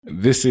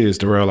This is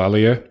Darrell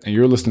Alia, and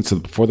you're listening to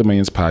the Before the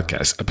Millions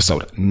podcast,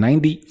 episode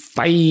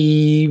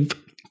 95.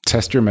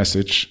 Test your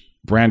message,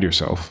 brand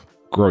yourself,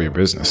 grow your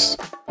business.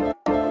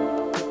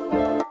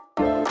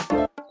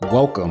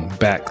 Welcome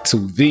back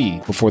to the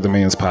Before the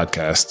Millions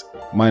podcast.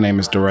 My name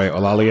is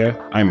Darrell Alia.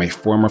 I'm a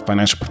former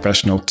financial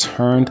professional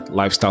turned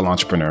lifestyle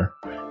entrepreneur.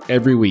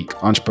 Every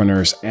week,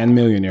 entrepreneurs and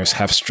millionaires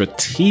have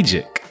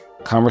strategic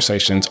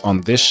conversations on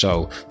this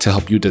show to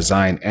help you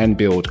design and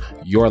build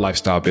your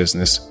lifestyle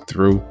business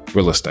through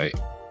real estate.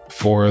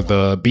 For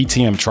the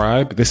BTM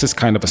tribe, this is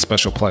kind of a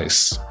special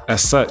place.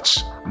 As such,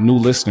 new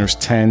listeners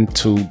tend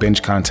to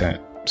binge content.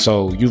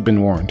 So you've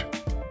been warned.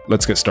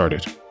 Let's get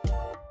started.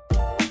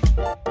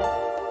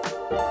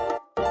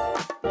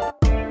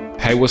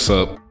 Hey, what's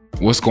up?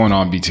 What's going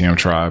on, BTM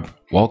tribe?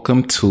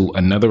 Welcome to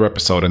another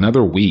episode,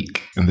 another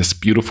week in this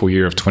beautiful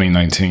year of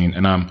 2019.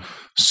 And I'm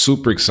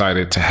super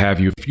excited to have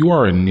you. If you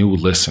are a new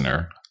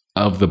listener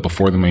of the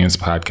Before the Millions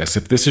podcast,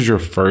 if this is your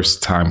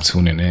first time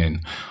tuning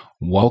in,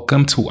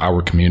 welcome to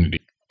our community.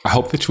 I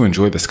hope that you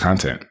enjoy this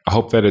content. I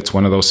hope that it's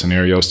one of those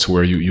scenarios to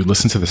where you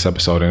listen to this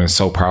episode and it's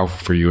so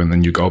powerful for you. And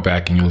then you go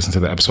back and you listen to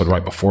the episode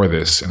right before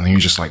this. And then you're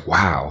just like,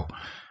 wow.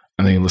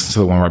 And then you listen to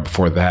the one right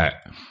before that.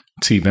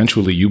 To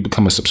eventually you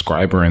become a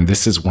subscriber and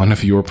this is one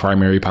of your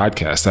primary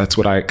podcasts. That's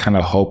what I kind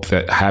of hope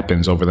that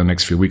happens over the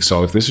next few weeks.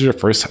 So if this is your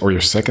first or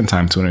your second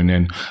time tuning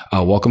in,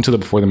 welcome to the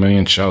Before the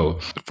Million show.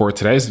 For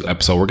today's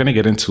episode, we're going to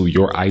get into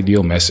your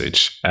ideal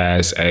message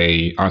as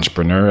a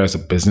entrepreneur, as a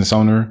business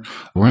owner.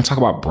 We're going to talk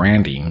about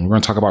branding. We're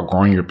going to talk about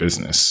growing your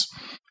business.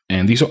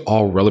 And these are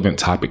all relevant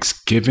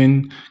topics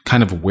given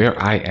kind of where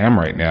I am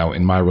right now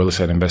in my real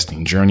estate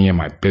investing journey and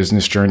my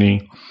business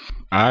journey.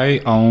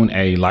 I own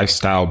a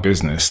lifestyle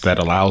business that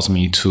allows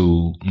me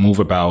to move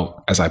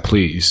about as I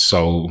please.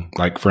 So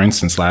like, for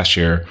instance, last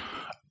year,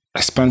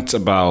 I spent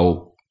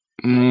about,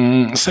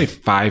 let's say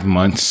 5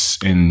 months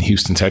in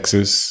Houston,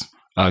 Texas,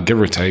 give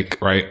or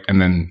take, right?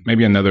 And then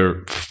maybe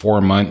another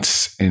 4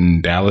 months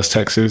in Dallas,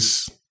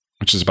 Texas,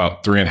 which is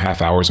about 3.5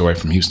 hours away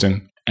from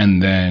Houston.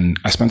 And then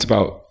I spent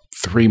about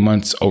 3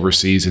 months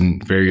overseas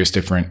in various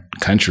different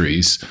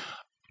countries.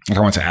 Like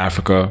I went to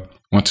Africa,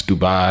 went to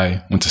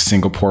Dubai, went to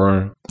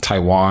Singapore,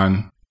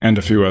 Taiwan, and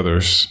a few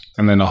others,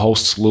 and then a whole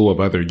slew of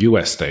other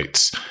US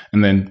states.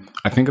 And then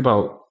I think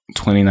about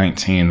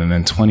 2019 and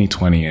then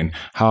 2020 and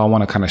how I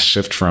want to kind of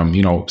shift from,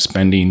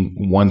 spending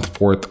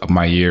 1/4 of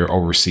my year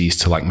overseas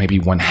to like maybe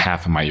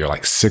 1/2 of my year,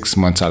 like 6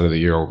 months out of the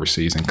year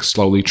overseas, and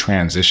slowly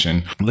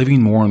transition,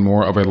 living more and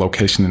more of a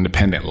location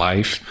independent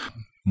life,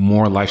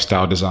 more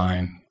lifestyle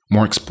design,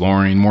 more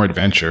exploring, more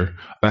adventure.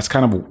 That's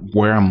kind of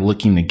where I'm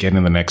looking to get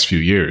in the next few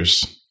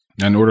years.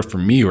 Now, in order for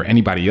me or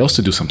anybody else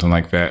to do something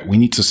like that, we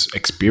need to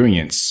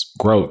experience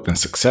growth and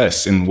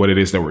success in what it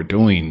is that we're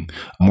doing.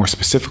 More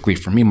specifically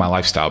for me, my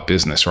lifestyle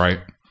business, right?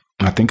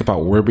 And I think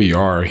about where we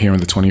are here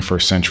in the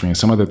 21st century and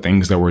some of the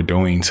things that we're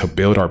doing to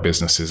build our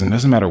businesses. And it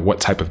doesn't matter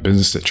what type of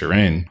business that you're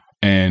in.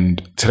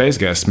 And today's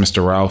guest,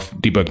 Mr. Ralph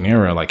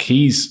DiBugnera, like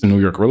he's a New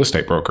York real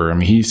estate broker. I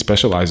mean, he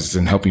specializes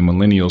in helping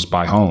millennials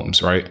buy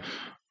homes, right?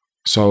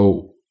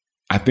 So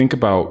I think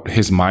about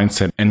his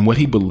mindset and what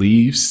he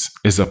believes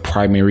is a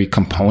primary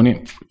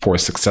component for a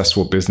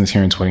successful business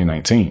here in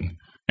 2019.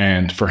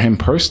 And for him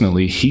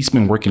personally, he's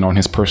been working on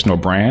his personal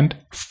brand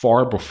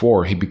far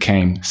before he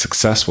became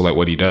successful at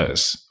what he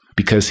does,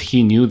 because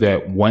he knew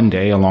that one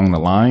day along the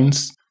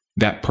lines,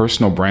 that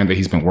personal brand that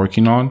he's been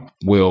working on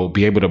will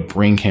be able to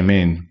bring him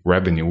in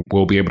revenue,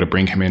 will be able to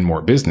bring him in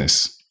more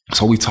business.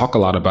 So we talk a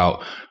lot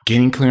about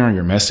getting clear on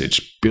your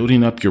message,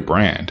 building up your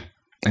brand,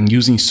 and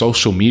using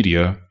social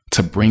media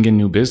to bring in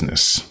new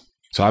business.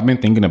 So I've been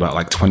thinking about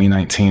like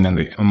 2019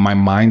 and my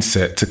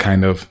mindset to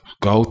kind of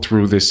go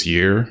through this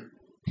year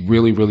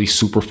really, really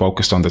super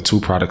focused on the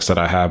two products that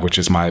I have, which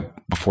is my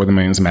Before the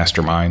Millions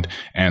Mastermind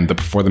and the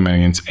Before the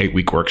Millions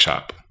 8-week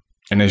workshop.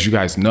 And as you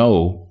guys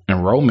know,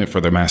 enrollment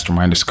for the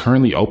mastermind is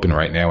currently open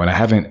right now. And I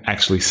haven't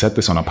actually said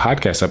this on a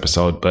podcast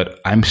episode,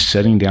 but I'm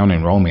shutting down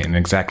enrollment in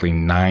exactly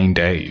 9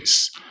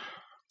 days.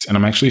 And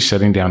I'm actually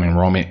shutting down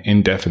enrollment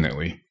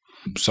indefinitely.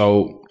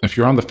 So if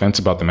you're on the fence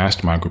about the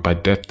mastermind group, I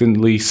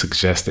definitely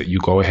suggest that you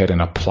go ahead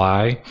and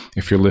apply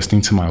if you're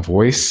listening to my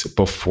voice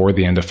before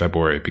the end of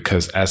February,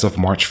 because as of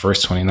March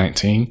 1st,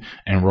 2019,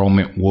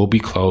 enrollment will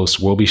be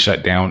closed, will be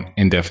shut down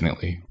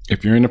indefinitely.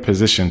 If you're in a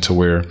position to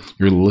where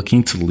you're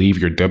looking to leave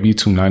your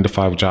W-2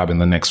 9-to-5 job in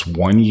the next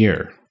 1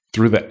 year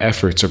through the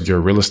efforts of your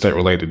real estate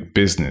related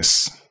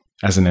business,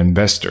 as an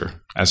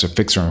investor, as a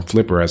fixer and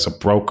flipper, as a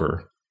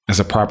broker, as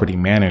a property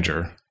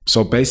manager.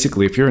 So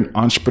basically, if you're an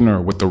entrepreneur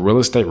with a real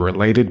estate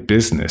related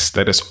business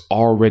that is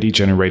already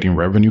generating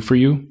revenue for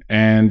you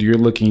and you're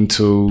looking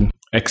to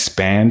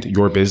expand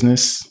your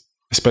business,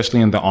 especially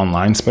in the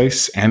online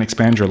space, and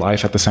expand your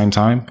life at the same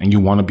time, and you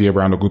want to be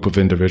around a group of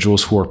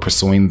individuals who are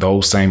pursuing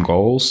those same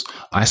goals,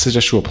 I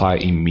suggest you apply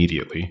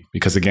immediately.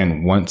 Because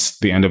again, once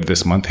the end of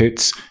this month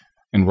hits,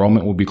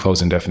 enrollment will be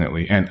closed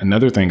indefinitely. And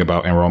another thing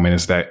about enrollment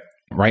is that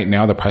right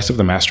now, the price of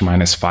the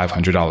mastermind is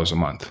 $500 a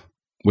month.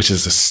 which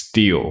is a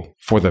steal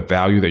for the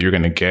value that you're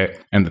going to get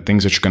and the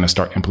things that you're going to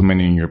start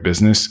implementing in your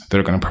business that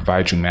are going to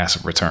provide you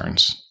massive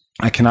returns.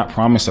 I cannot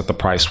promise that the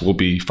price will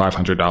be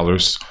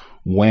 $500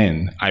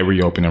 when I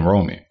reopen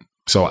enrollment.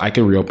 So I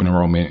can reopen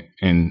enrollment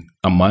in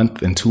a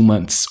month, in 2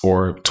 months,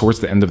 or towards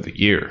the end of the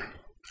year.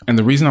 And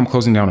the reason I'm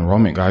closing down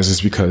enrollment, guys, is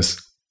because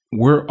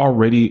we're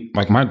already,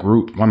 like my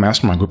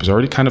mastermind group is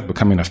already kind of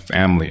becoming a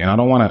family. And I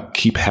don't want to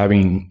keep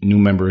having new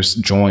members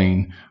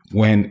join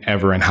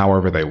whenever and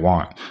however they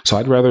want. So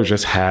I'd rather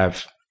just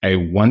have a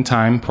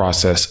one-time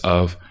process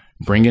of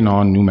bringing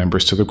on new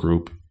members to the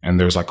group. And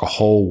there's like a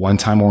whole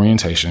one-time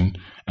orientation.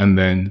 And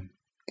then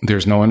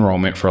there's no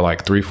enrollment for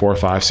like 3, 4,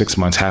 5, 6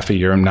 months, half a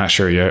year. I'm not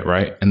sure yet,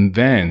 right? And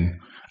then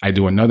I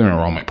do another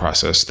enrollment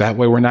process. That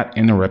way we're not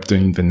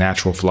interrupting the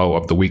natural flow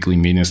of the weekly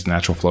meetings, the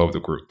natural flow of the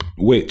group,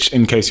 which,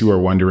 in case you are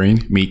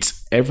wondering,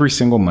 meets every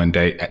single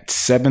Monday at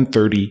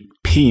 7:30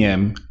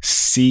 p.m.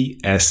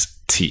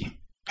 CST.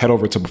 Head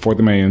over to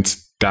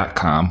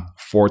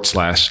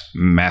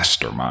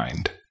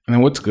beforethemillions.com/mastermind. And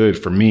then what's good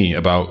for me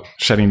about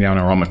shutting down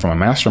enrollment from a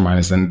mastermind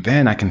is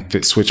then I can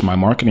switch my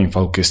marketing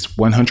focus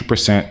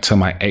 100% to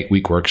my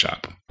 8-week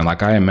workshop. And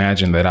like I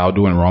imagine that I'll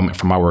do enrollment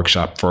for my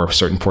workshop for a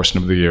certain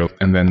portion of the year.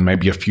 And then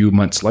maybe a few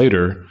months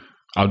later,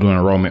 I'll do an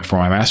enrollment for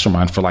my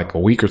mastermind for like a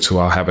week or two.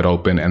 I'll have it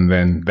open and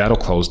then that'll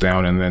close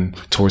down. And then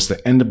towards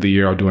the end of the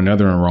year, I'll do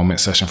another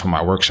enrollment session for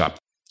my workshop.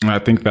 And I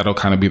think that'll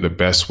kind of be the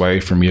best way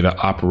for me to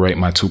operate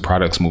my 2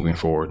 products moving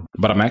forward.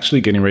 But I'm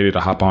actually getting ready to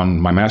hop on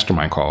my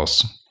mastermind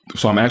calls.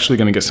 So I'm actually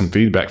going to get some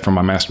feedback from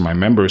my mastermind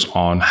members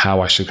on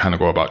how I should kind of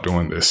go about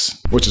doing this,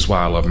 which is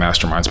why I love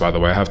masterminds, by the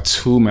way. I have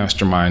 2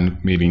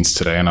 mastermind meetings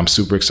today, and I'm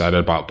super excited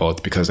about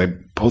both because they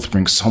both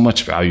bring so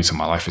much value to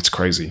my life. It's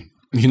crazy.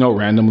 You know,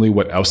 randomly,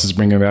 what else is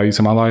bringing value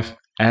to my life?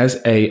 As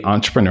an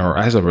entrepreneur,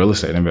 as a real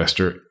estate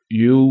investor,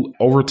 you,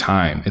 over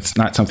time, it's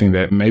not something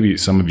that maybe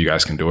some of you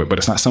guys can do it, but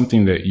it's not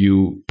something that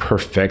you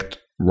perfect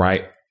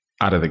right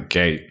out of the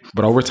gate.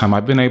 But over time,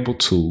 I've been able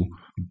to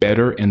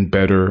better and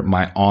better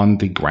my on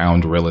the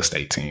ground real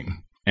estate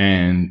team.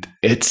 And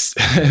it's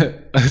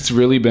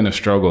really been a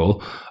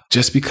struggle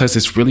just because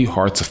it's really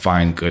hard to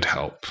find good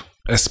help,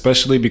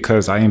 especially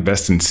because I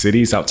invest in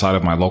cities outside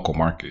of my local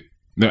market.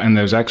 And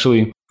there's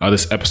actually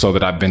this episode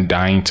that I've been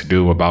dying to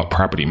do about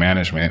property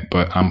management,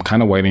 but I'm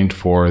kind of waiting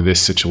for this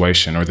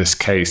situation or this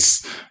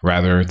case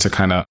rather to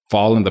kind of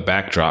fall in the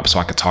backdrop so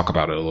I could talk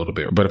about it a little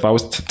bit. But if I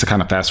was to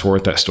kind of fast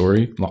forward that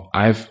story,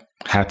 I've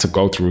had to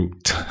go through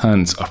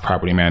tons of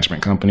property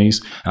management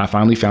companies. And I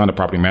finally found a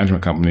property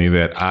management company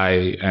that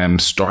I am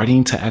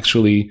starting to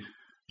actually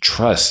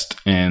trust.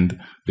 And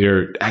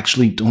they're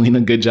actually doing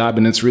a good job.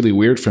 And it's really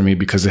weird for me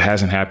because it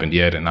hasn't happened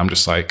yet. And I'm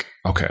just like,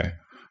 okay.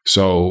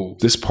 So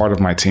this part of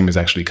my team is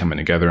actually coming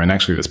together. And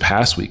actually this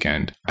past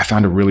weekend, I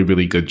found a really,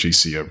 really good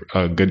GC,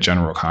 a good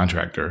general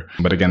contractor.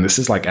 But again, this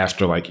is like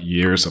after like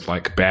years of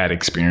like bad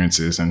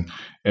experiences. And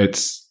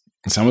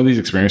some of these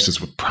experiences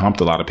would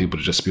prompt a lot of people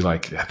to just be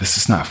like, yeah, this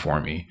is not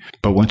for me.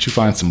 But once you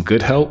find some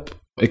good help,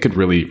 it could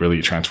really,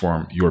 really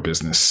transform your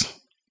business.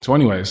 So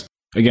anyways,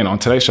 again, on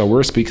today's show,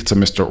 we're speaking to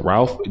Mr.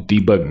 Ralph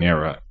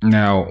DiBugnera.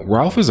 Now,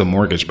 Ralph is a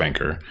mortgage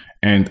banker.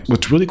 And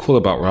what's really cool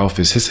about Ralph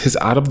is his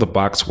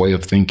out-of-the-box way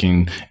of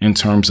thinking in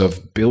terms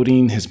of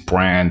building his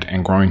brand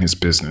and growing his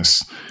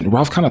business.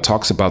 Ralph kind of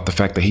talks about the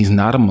fact that he's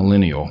not a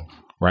millennial,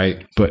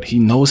 right? But he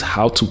knows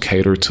how to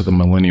cater to the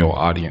millennial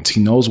audience.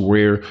 He knows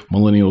where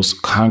millennials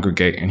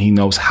congregate and he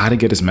knows how to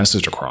get his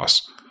message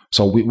across.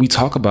 So we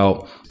talk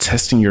about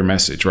testing your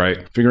message,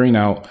 right? Figuring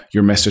out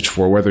your message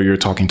for whether you're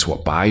talking to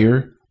a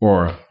buyer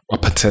or a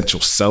potential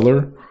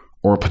seller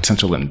or a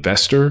potential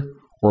investor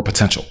or a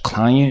potential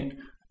client.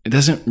 It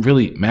doesn't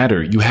really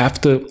matter. You have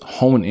to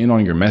hone in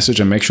on your message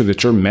and make sure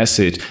that your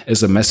message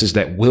is a message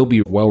that will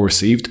be well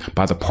received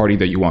by the party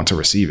that you want to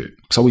receive it.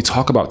 So we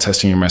talk about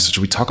testing your message.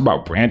 We talk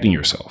about branding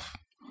yourself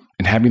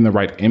and having the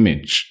right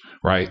image,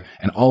 right?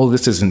 And all of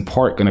this is in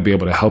part going to be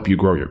able to help you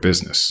grow your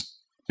business.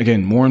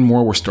 Again, more and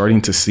more, we're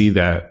starting to see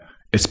that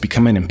it's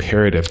becoming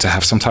imperative to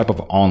have some type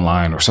of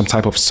online or some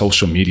type of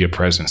social media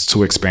presence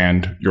to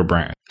expand your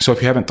brand. So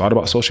if you haven't thought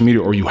about social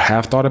media or you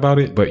have thought about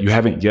it, but you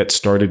haven't yet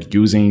started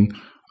using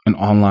an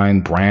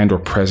online brand or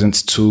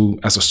presence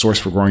as a source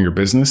for growing your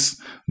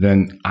business,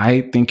 then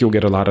I think you'll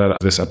get a lot out of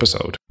this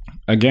episode.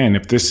 Again,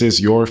 if this is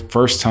your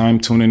first time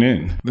tuning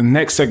in, the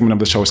next segment of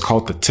the show is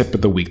called The Tip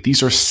of the Week.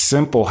 These are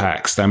simple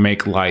hacks that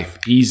make life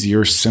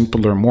easier,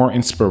 simpler, more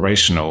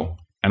inspirational,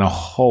 and a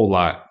whole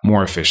lot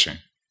more efficient.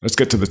 Let's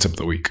get to the tip of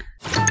the week.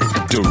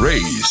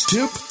 DeRay's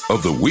Tip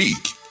of the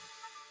Week.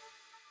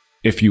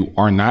 If you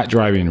are not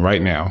driving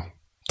right now,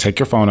 take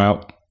your phone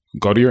out,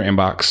 go to your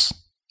inbox,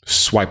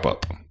 swipe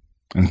up,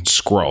 and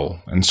scroll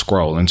and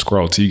scroll and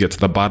scroll till you get to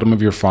the bottom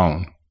of your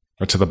phone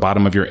or to the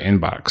bottom of your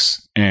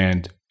inbox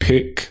and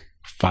pick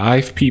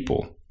 5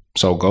 people.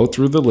 So go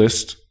through the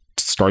list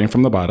starting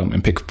from the bottom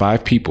and pick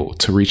 5 people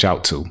to reach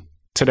out to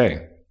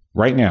today,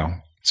 right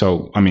now.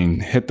 So,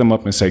 hit them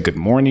up and say good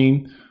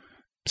morning.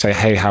 Say,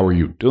 hey, how are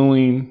you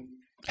doing?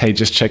 Hey,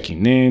 just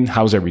checking in.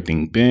 How's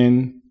everything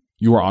been?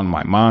 You are on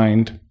my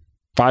mind.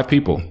 5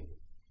 people.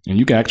 And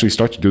you can actually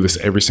start to do this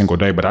every single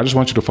day. But I just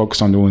want you to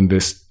focus on doing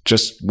this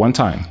just one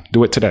time.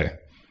 Do it today.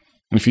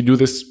 And if you do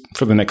this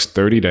for the next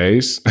 30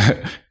 days,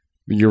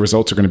 your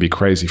results are going to be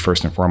crazy,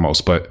 first and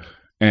foremost.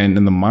 And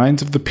in the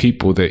minds of the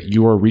people that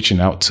you are reaching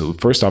out to,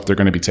 first off, they're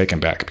going to be taken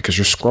back because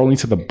you're scrolling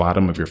to the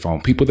bottom of your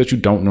phone, people that you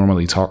don't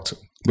normally talk to.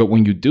 But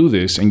when you do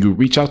this and you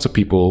reach out to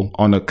people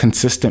on a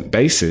consistent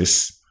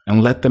basis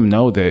and let them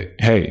know that,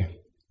 hey,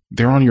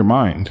 they're on your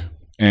mind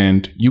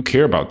and you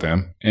care about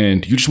them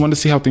and you just want to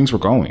see how things were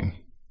going.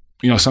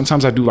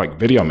 Sometimes I do like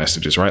video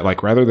messages, right?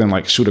 Like rather than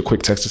like shoot a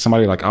quick text to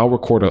somebody, like I'll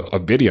record a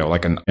video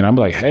and I'm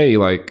like, hey,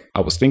 like I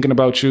was thinking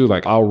about you.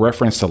 Like I'll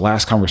reference the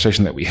last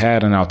conversation that we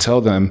had and I'll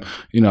tell them,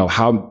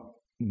 how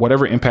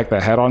whatever impact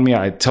that had on me,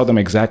 I tell them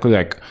exactly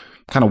like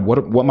kind of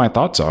what my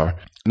thoughts are.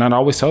 And I'd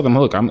always tell them,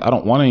 look, I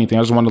don't want anything.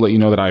 I just want to let you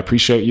know that I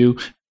appreciate you,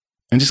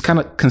 and just kind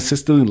of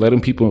consistently letting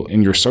people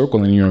in your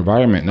circle and your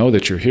environment know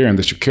that you're here and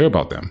that you care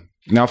about them.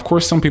 Now, of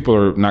course, some people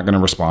are not going to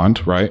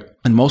respond, right?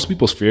 And most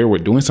people's fear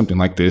with doing something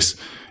like this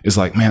is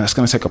like, man, that's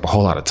going to take up a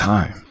whole lot of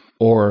time.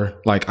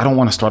 Or like, I don't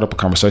want to start up a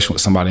conversation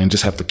with somebody and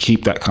just have to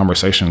keep that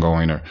conversation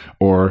going.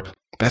 Or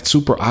that's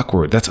super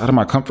awkward. That's out of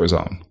my comfort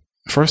zone.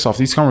 First off,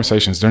 these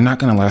conversations, they're not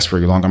going to last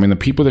very long. I mean, the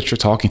people that you're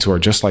talking to are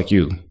just like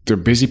you. They're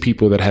busy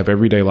people that have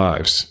everyday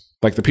lives.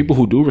 Like the people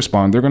who do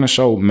respond, they're going to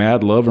show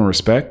mad love and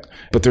respect,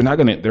 but they're not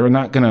going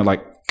to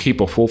like keep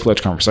a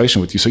full-fledged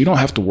conversation with you. So you don't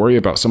have to worry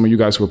about some of you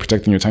guys who are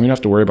protecting your time. You don't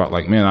have to worry about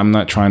like, man, I'm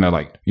not trying to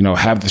like,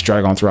 have this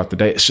drag on throughout the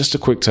day. It's just a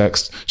quick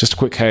text, just a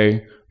quick,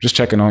 hey, just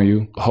checking on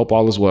you. Hope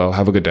all is well.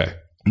 Have a good day.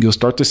 You'll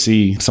start to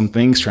see some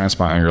things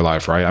transpire in your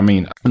life, right? I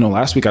mean,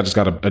 last week I just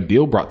got a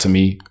deal brought to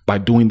me by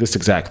doing this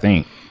exact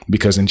thing,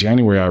 because in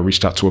January I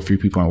reached out to a few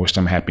people and wished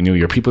them Happy New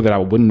Year. People that I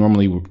wouldn't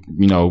normally,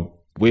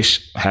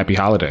 wish happy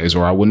holidays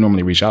or I wouldn't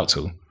normally reach out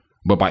to.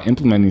 But by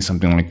implementing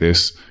something like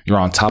this, you're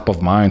on top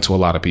of mind to a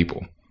lot of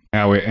people.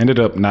 Now, it ended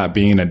up not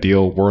being a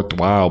deal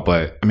worthwhile,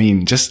 but I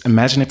mean, just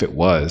imagine if it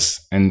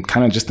was, and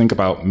kind of just think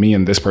about me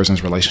and this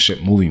person's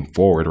relationship moving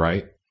forward,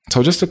 right?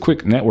 So just a quick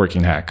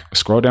networking hack.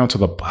 Scroll down to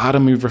the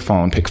bottom of your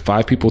phone, pick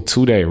 5 people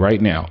today,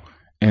 right now,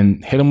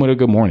 and hit them with a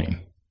good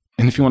morning.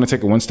 And if you want to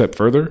take it one step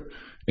further,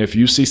 if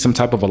you see some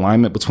type of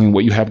alignment between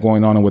what you have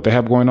going on and what they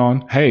have going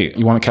on, hey,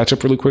 you want to catch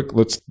up really quick?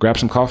 Let's grab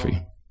some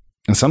coffee.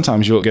 And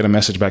sometimes you'll get a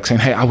message back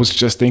saying, hey, I was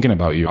just thinking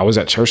about you. I was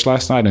at church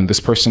last night and this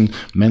person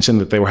mentioned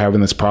that they were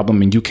having this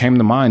problem and you came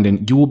to mind,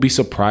 and you will be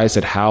surprised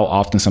at how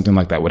often something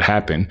like that would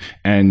happen.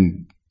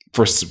 And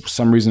for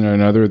some reason or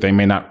another, they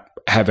may not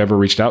have ever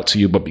reached out to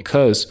you, but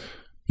because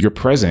you're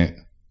present,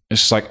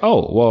 it's just like,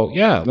 oh, well,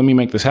 yeah, let me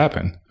make this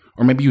happen.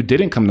 Or maybe you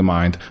didn't come to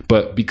mind,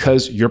 but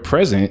because you're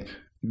present,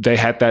 they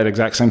had that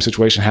exact same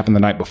situation happen the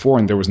night before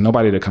and there was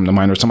nobody to come to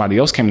mind, or somebody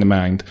else came to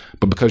mind,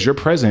 but because you're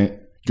present,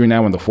 you're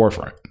now in the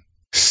forefront.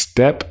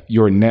 Step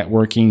your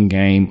networking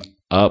game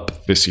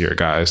up this year,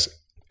 guys.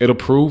 It'll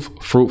prove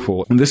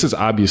fruitful. And this is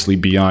obviously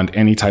beyond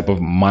any type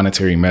of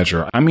monetary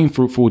measure. I mean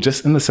fruitful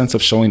just in the sense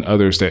of showing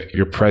others that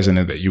you're present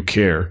and that you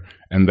care,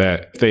 and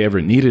that if they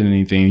ever needed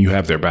anything, you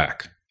have their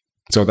back.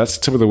 So that's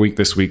the tip of the week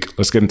this week.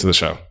 Let's get into the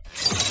show.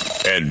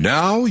 And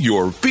now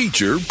your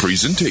feature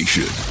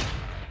presentation.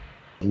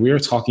 We're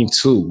talking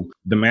to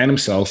the man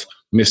himself,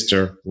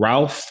 Mr.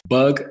 Ralph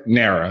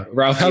Bugnara.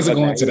 Ralph, how's it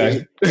going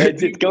today?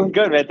 It's going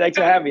good, man. Thanks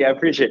for having me. I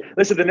appreciate it.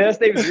 Listen, the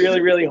last name is really,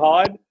 really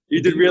hard.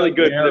 You did really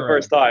good for the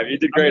first time. You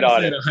did great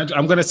on it.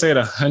 I'm going to say it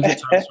 100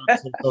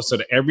 times so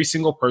that every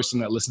single person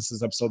that listens to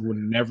this episode will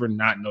never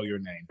not know your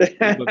name.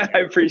 I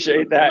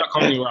appreciate that. I'm not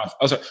calling you Ralph.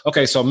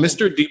 Okay, so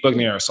Mr. D.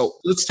 Bugnara. So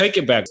let's take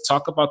it back.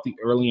 Talk about the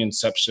early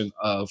inception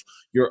of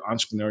your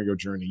entrepreneurial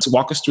journey. So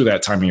walk us through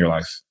that time in your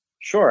life.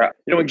 Sure.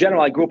 In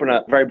general, I grew up in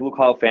a very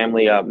blue-collar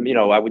family. I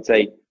would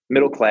say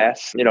middle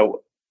class.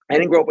 I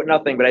didn't grow up with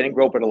nothing, but I didn't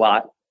grow up with a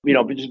lot.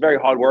 But just very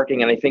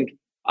hardworking. And I think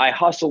I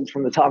hustled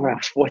from the time I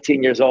was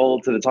 14 years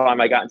old to the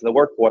time I got into the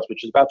workforce,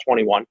 which was about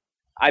 21.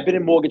 I've been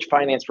in mortgage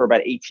finance for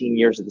about 18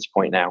 years at this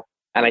point now.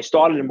 And I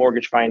started in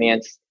mortgage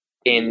finance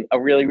in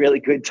a really, really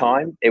good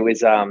time. It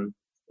was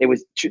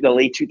the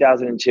late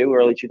 2002,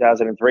 early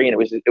 2003,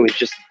 and it was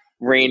just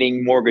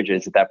raining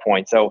mortgages at that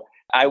point. So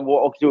I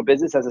walked through a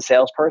business as a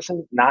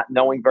salesperson, not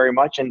knowing very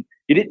much. And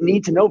you didn't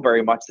need to know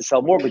very much to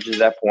sell mortgages at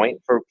that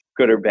point, for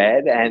good or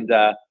bad. And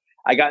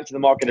I got into the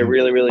market at a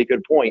really, really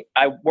good point.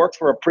 I worked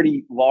for a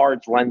pretty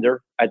large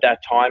lender at that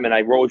time, and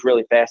I rose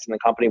really fast in the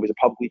company. It was a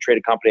publicly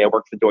traded company. I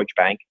worked for Deutsche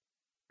Bank.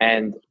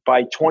 And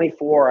by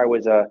 24, I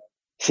was a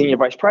senior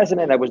vice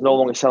president. I was no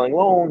longer selling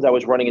loans. I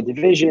was running a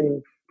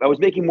division. I was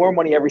making more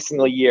money every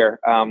single year.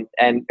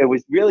 And it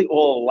was really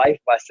all a life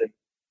lesson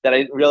that I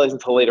didn't realize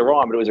until later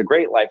on, but it was a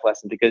great life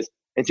lesson because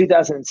in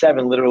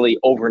 2007, literally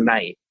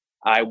overnight,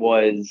 I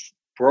was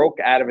broke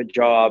out of a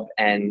job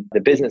and the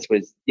business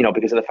was,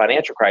 because of the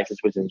financial crisis,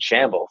 was in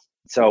shambles.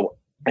 So,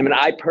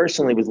 I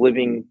personally was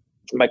living,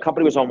 my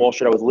company was on Wall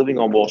Street. I was living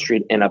on Wall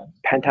Street in a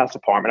penthouse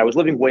apartment. I was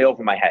living way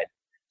over my head.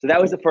 So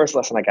that was the first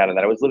lesson I got of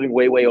that. I was living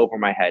way, way over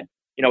my head.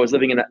 I was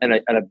living in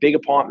a big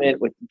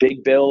apartment with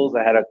big bills.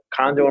 I had a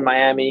condo in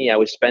Miami. I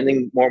was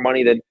spending more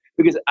money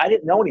because I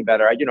didn't know any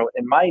better.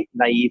 In my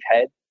naive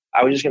head,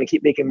 I was just going to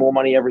keep making more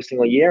money every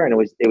single year, and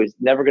it was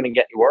never going to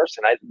get any worse.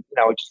 And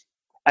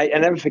I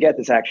never forget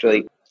this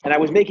actually. And I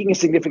was making a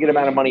significant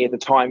amount of money at the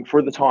time.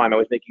 For the time, I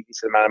was making a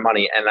decent amount of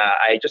money. And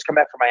I had just come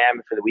back from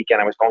Miami for the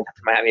weekend. I was going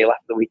to Miami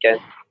left the weekend,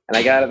 and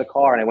I got out of the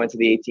car and I went to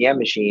the ATM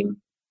machine,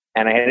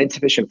 and I had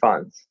insufficient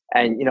funds.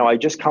 And I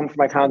just come from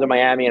my condo in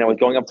Miami, and I was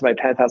going up to my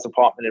penthouse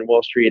apartment in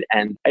Wall Street,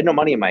 and I had no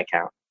money in my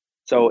account.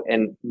 So,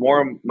 and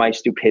more of my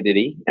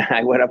stupidity,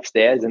 I went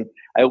upstairs and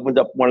I opened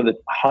up one of the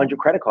 100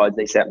 credit cards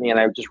they sent me, and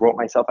I just wrote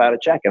myself out a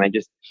check, and I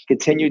just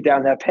continued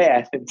down that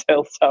path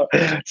until so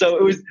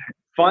it was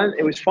fun.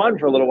 It was fun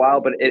for a little while,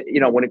 but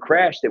when it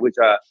crashed,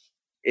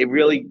 it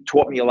really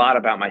taught me a lot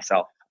about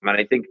myself. And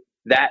I think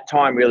that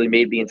time really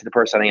made me into the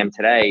person I am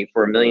today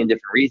for a million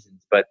different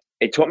reasons, but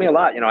it taught me a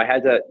lot. I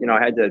had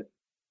to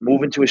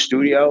move into a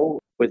studio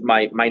with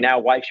my now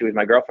wife. She was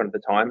my girlfriend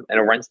at the time, and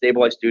a rent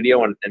stabilized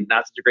studio and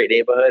not such a great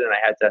neighborhood. And I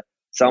had to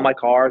sell my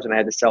cars, and I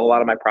had to sell a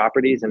lot of my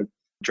properties and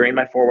drain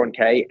my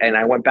 401k. And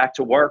I went back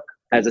to work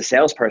as a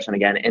salesperson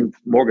again in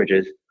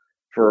mortgages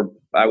for,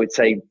 I would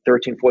say,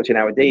 13,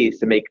 14-hour days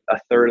to make a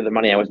third of the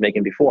money I was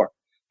making before.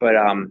 But,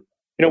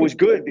 it was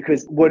good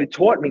because what it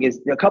taught me is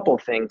a couple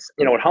of things.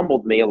 It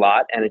humbled me a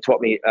lot, and it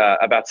taught me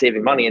about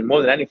saving money. And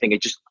more than anything,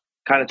 it just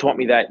kind of taught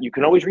me that you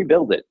can always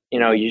rebuild it.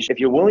 If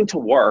you're willing to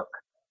work,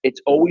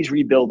 it's always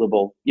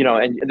rebuildable.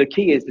 And the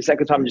key is the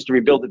second time just to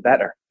rebuild it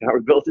better.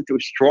 Rebuild it to a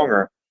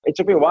stronger. It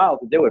took me a while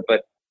to do it,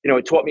 but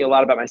it taught me a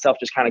lot about myself,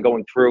 just kind of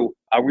going through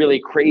a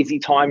really crazy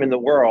time in the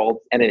world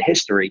and in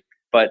history.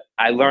 But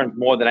I learned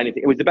more than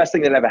anything. It was the best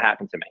thing that ever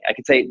happened to me. I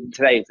could say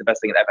today it's the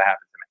best thing that ever happened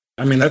to me.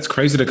 I mean, that's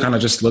crazy to kind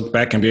of just look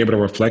back and be able to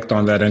reflect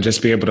on that and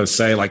just be able to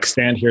say, like,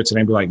 stand here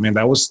today and be like, man,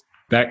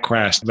 that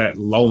crash, that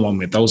low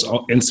moment, those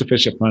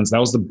insufficient funds, that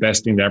was the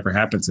best thing that ever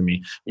happened to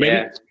me.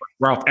 Maybe,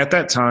 Ralph, at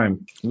that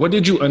time, what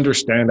did you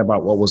understand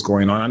about what was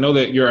going on? I know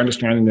that your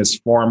understanding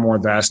is far more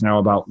vast now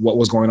about what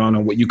was going on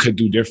and what you could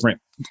do different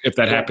if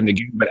that happened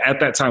again. But at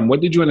that time,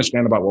 what did you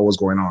understand about what was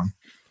going on?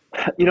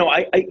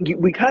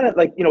 We kind of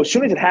as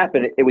soon as it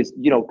happened, it was,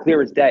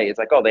 clear as day. It's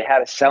like, oh, they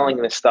had us selling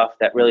this stuff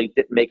that really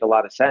didn't make a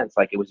lot of sense.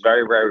 Like, it was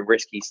very, very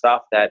risky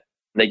stuff that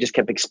they just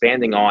kept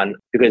expanding on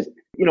because,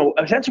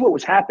 essentially what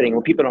was happening,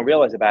 what people don't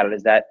realize about it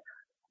is that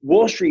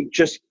Wall Street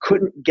just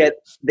couldn't get,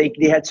 they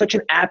had such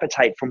an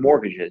appetite for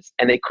mortgages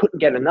and they couldn't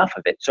get enough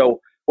of it. So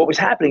what was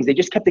happening is they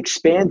just kept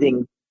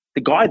expanding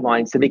the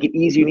guidelines to make it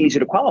easier and easier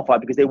to qualify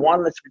because they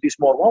wanted us to produce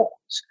more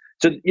loans.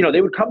 So,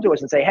 they would come to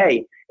us and say,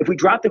 hey, if we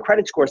drop the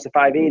credit scores to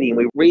 580 and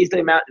we raise the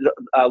amount,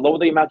 lower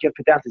the amount you have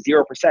to put down to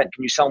 0%, can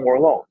you sell more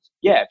loans?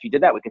 Yeah, if you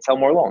did that, we could sell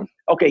more loans.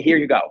 Okay, here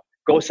you go.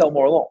 Go sell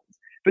more loans.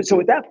 But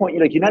so at that point,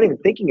 you're not even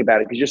thinking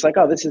about it because you're just like,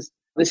 oh, this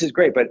is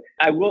great. But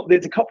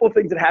there's a couple of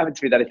things that happened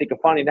to me that I think are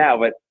funny now,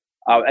 but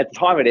at the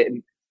time it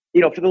didn't.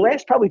 For the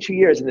last probably 2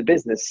 years in the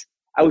business,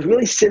 I was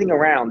really sitting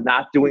around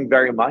not doing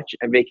very much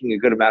and making a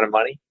good amount of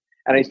money.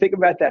 And I think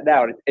about that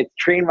now. It's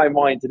trained my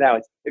mind to now.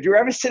 If you're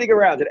ever sitting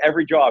around at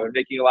every job and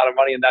making a lot of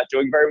money and not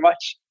doing very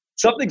much,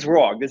 something's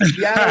wrong. There's a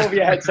piano over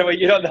your head somewhere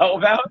you don't know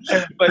about,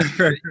 but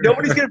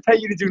nobody's going to pay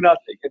you to do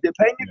nothing. If they're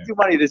paying you to do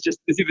money, there's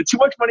either too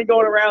much money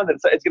going around and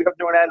it's going to come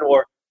to an end,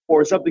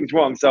 or something's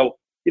wrong. So,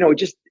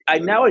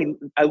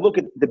 I look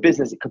at the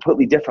business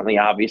completely differently,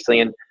 obviously,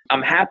 and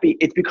I'm happy.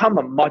 It's become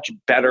a much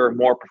better,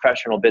 more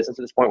professional business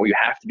at this point where you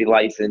have to be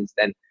licensed,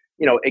 and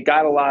it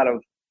got a lot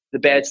of the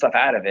bad stuff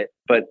out of it,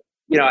 but.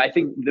 I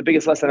think the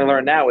biggest lesson I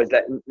learned now is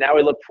that now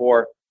I look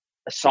for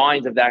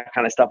signs of that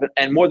kind of stuff.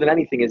 And more than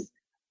anything is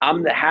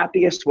I'm the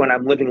happiest when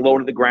I'm living low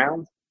to the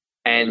ground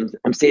and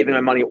I'm saving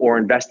my money or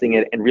investing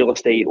it in real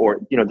estate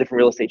or, different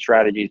real estate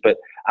strategies. But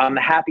I'm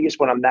the happiest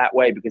when I'm that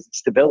way because it's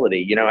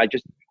stability.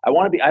 I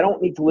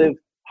don't need to live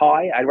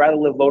high. I'd rather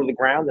live low to the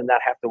ground and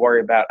not have to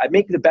worry about, I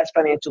make the best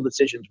financial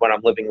decisions when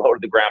I'm living low to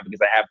the ground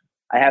because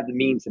I have the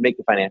means to make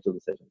the financial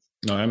decisions.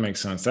 No, that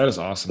makes sense. That is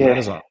awesome. Yeah. That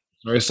is awesome.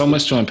 There's so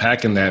much to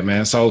unpack in that,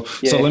 man. So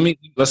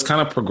let's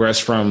kind of progress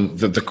from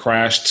the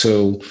crash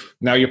to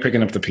now you're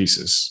picking up the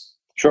pieces.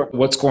 Sure.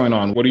 What's going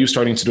on? What are you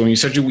starting to do? And you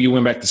said you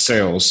went back to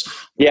sales.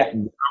 Yeah.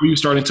 How are you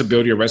starting to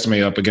build your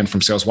resume up again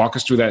from sales? Walk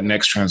us through that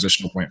next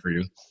transitional point for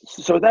you.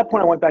 So at that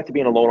point, I went back to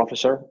being a loan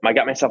officer. I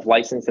got myself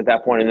licensed at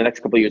that point. In the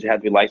next couple of years, I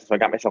had to be licensed. So I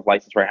got myself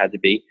licensed where I had to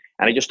be.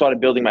 And I just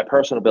started building my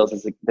personal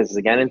business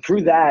again. And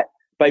through that,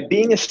 by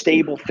being a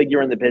stable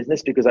figure in the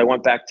business, because I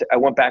went back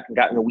and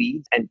got in the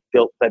weeds and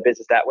built my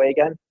business that way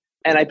again.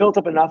 And I built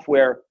up enough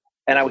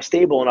and I was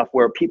stable enough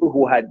where people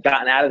who had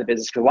gotten out of the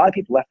business, because a lot of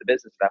people left the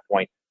business at that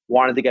point,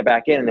 wanted to get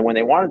back in. And then when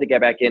they wanted to get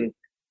back in,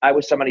 I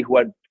was somebody who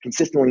had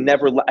consistently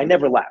never left.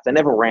 I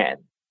never ran.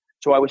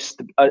 So I was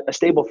a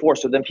stable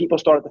force. So then people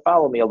started to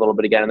follow me a little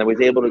bit again. And I was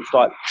able to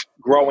start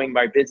growing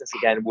my business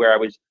again where I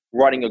was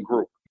running a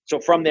group. So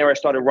from there, I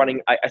started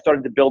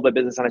to build my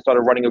business and I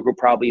started running a group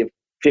probably of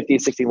 50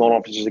 to 60 loan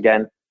officers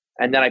again.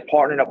 And then I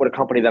partnered up with a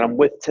company that I'm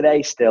with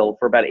today still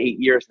for about 8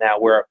 years now,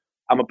 where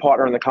I'm a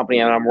partner in the company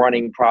and I'm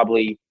running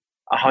probably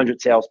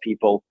 100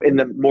 salespeople in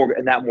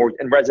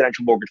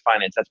residential mortgage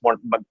finance. That's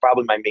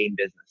probably my main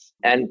business.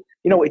 And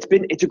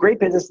it's a great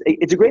business.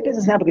 It's a great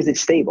business now because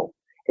it's stable.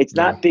 It's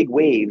not big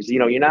waves.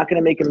 You're not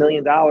going to make $1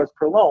 million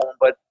per loan,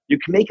 but you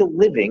can make a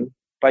living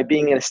by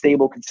being in a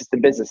stable,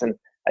 consistent business. And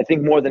I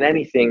think more than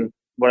anything,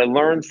 what I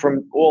learned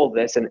from all of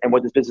this and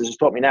what this business has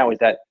taught me now is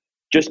that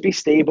just be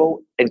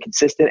stable and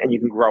consistent, and you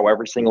can grow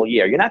every single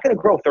year. You're not going to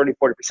grow 30,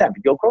 40%, but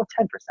you'll grow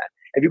 10%.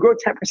 If you grow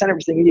 10%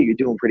 every single year, you're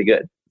doing pretty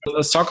good.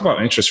 Let's talk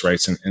about interest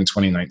rates in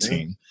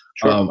 2019.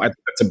 Sure. I think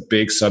that's a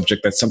big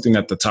subject. That's something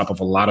at the top of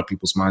a lot of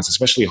people's minds,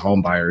 especially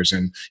home buyers.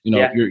 And,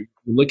 you're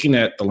looking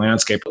at the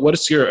landscape. What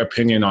is your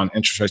opinion on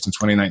interest rates in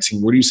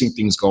 2019? Where do you see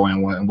things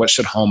going, and what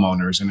should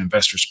homeowners and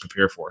investors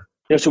prepare for?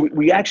 So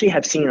we actually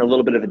have seen a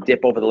little bit of a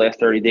dip over the last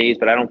 30 days,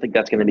 but I don't think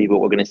that's going to be what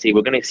we're going to see.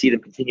 We're going to see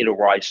them continue to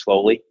rise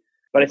slowly.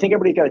 But I think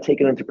everybody's got to take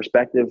it into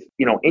perspective.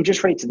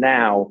 Interest rates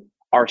now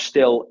are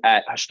still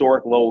at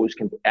historic lows,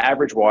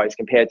 average-wise,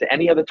 compared to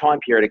any other time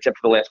period except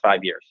for the last 5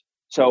 years.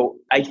 So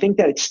I think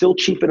that it's still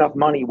cheap enough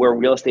money where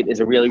real estate is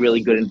a really,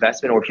 really good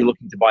investment, or if you're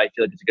looking to buy, I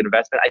feel like it's a good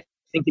investment. I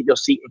think that you'll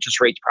see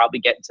interest rates probably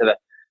get to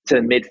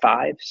the mid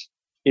fives,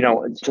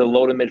 to the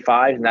low to mid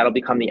fives, and that'll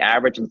become the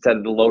average instead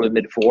of the low to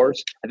mid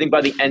fours. I think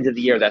by the end of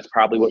the year, that's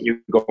probably what you're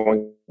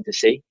going to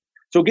see.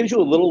 So it gives you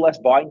a little less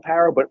buying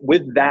power, but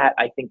with that,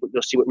 I think what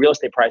you'll see with real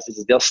estate prices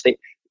is they'll stay.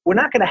 We're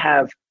not going to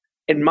have,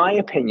 in my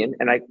opinion,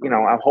 and I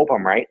hope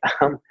I'm right.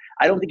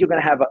 I don't think you're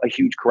going to have a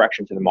huge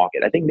correction to the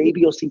market. I think maybe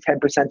you'll see 10%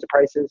 of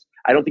prices.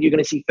 I don't think you're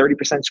going to see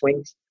 30%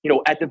 swings.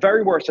 At the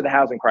very worst of the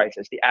housing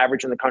crisis, the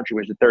average in the country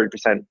was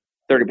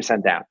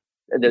 30% down.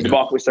 The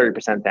market was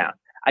 30% down.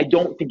 I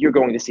don't think you're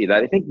going to see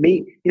that. I think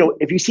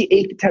if you see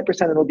 8 to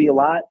 10%, it'll be a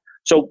lot.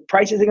 So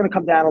prices are going to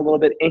come down a little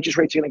bit. Interest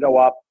rates are going to go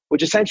up,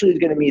 which essentially is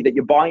going to mean that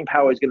your buying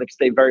power is going to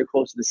stay very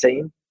close to the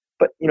same.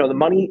 But, the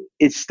money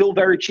is still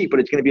very cheap, but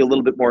it's going to be a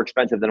little bit more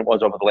expensive than it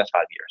was over the last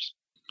 5 years.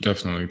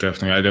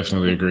 Definitely. I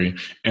definitely agree.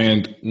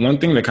 And one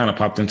thing that kind of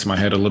popped into my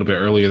head a little bit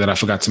earlier that I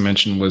forgot to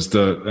mention was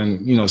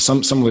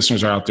some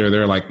listeners are out there,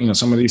 they're like,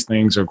 some of these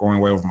things are going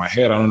way over my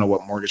head. I don't know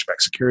what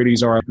mortgage-backed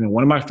securities are.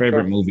 One of my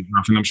favorite movies,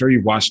 and I'm sure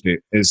you've watched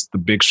it, is The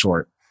Big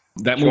Short.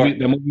 That movie,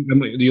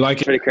 do you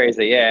like it? Pretty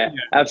crazy. Yeah,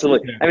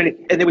 absolutely. Yeah. I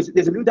mean, and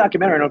there's a new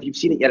documentary. I don't know if you've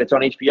seen it yet. It's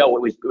on HBO.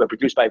 It was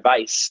produced by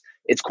Vice.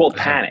 It's called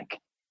Panic.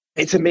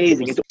 It's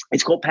amazing.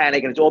 It's called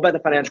Panic, and it's all about the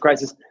financial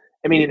crisis.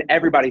 I mean, and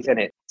everybody's in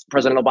it.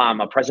 President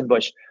Obama, President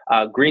Bush,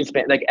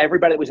 Greenspan, like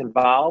everybody was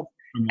involved.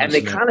 And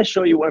they kind of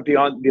show you what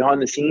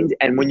behind the scenes.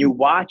 And when you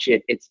watch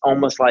it, it's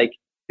almost like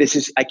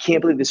I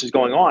can't believe this is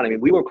going on. I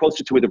mean, we were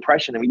closer to a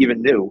depression than we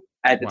even knew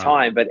at the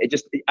time. But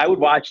I would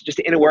watch just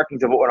the inner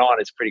workings of what went on.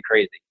 It's pretty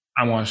crazy.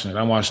 I'm watching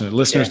it.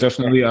 Listeners,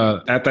 definitely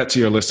add that to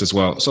your list as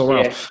well. So,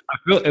 Ralph, I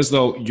feel as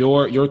though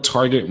your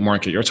target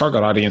market, your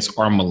target audience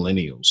are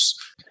millennials.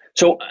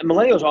 So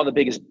millennials are the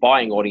biggest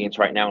buying audience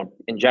right now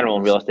in general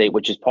in real estate,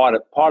 which is part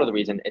of the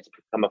reason it's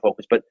become a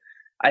focus. But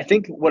I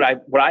think what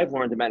I've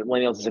learned about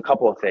millennials is a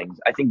couple of things.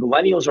 I think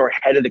millennials are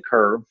ahead of the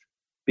curve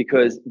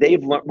because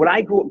they've learned. When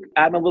I grew up,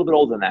 I'm a little bit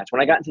older than that. So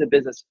when I got into the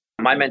business,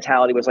 my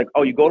mentality was like,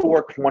 oh, you go to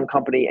work for one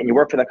company and you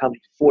work for that company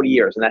for 40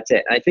 years and that's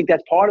it. And I think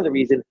that's part of the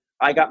reason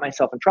I got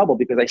myself in trouble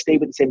because I stayed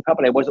with the same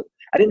company.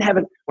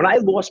 When I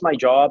lost my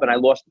job and I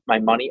lost my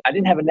money, I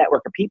didn't have a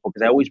network of people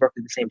because I always worked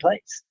at the same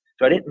place.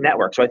 So I didn't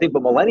network. So I think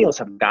what millennials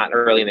have gotten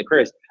early in their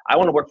careers, I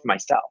want to work for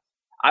myself.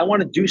 I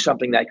want to do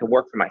something that can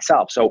work for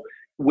myself. So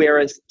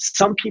whereas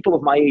some people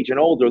of my age and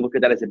older look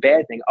at that as a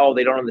bad thing, oh,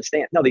 they don't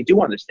understand. No, they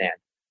do understand.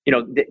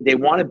 They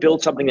want to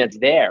build something that's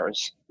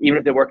theirs, even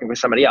if they're working for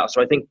somebody else.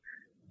 So I think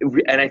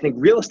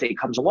real estate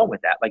comes along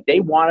with that. Like they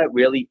want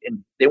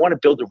to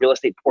build a real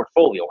estate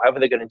portfolio, however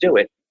they're going to do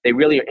it. They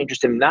really are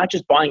interested in not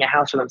just buying a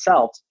house for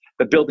themselves,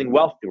 but building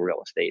wealth through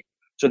real estate.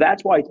 So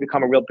that's why it's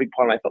become a real big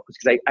part of my focus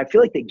because I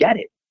feel like they get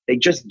it. They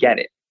just get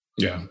it.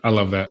 Yeah, I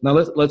love that. Now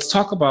let's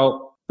talk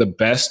about the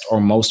best or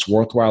most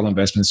worthwhile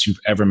investments you've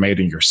ever made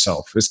in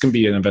yourself. This can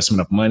be an investment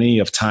of money,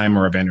 of time,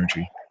 or of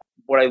energy.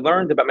 What I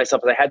learned about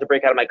myself is I had to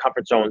break out of my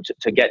comfort zone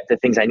to get the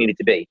things I needed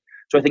to be.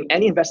 So I think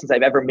any investments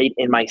I've ever made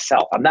in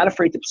myself, I'm not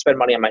afraid to spend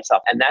money on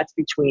myself. And that's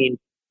between,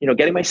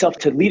 getting myself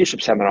to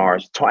leadership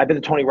seminars. I've been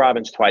to Tony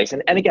Robbins twice.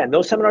 And again,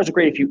 those seminars are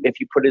great if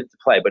you put it into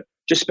play, but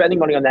just spending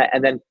money on that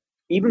and then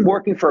even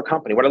working for a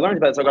company. What I learned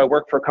about is like I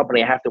work for a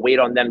company, I have to wait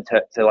on them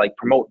to like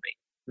promote me.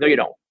 No, you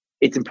don't.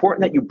 It's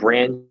important that you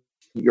brand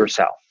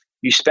yourself.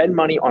 You spend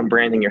money on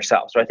branding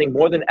yourself. So I think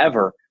more than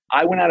ever,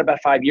 I went out about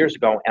 5 years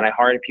ago and I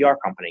hired a PR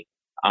company.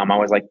 I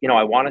was like,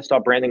 I want to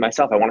start branding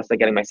myself. I want to start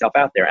getting myself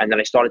out there. And then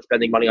I started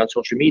spending money on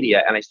social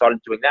media and I started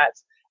doing that.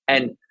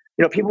 And,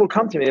 people would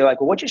come to me, they're like,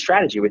 well, what's your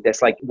strategy with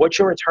this? Like, what's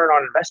your return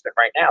on investment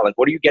right now? Like,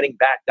 what are you getting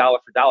back dollar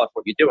for dollar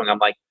for what you're doing? I'm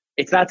like,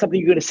 it's not something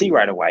you're going to see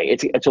right away.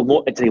 It's a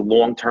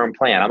long-term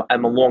plan.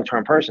 I'm a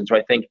long-term person. So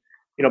I think,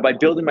 by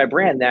building my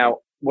brand now,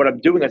 what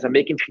I'm doing is I'm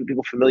making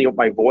people familiar with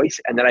my voice,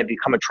 and then I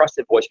become a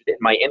trusted voice within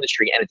my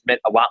industry, and it's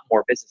meant a lot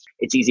more business.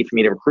 It's easy for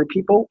me to recruit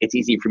people. It's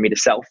easy for me to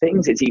sell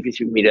things. It's easy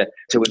for me to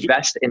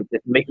invest and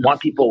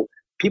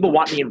people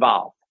want me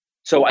involved.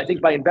 So I think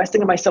by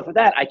investing in myself with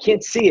that, I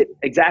can't see it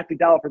exactly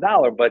dollar for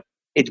dollar, but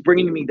it's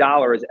bringing me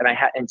dollars.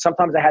 And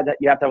sometimes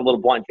you have to have a little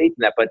blind faith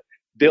in that, but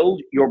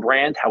build your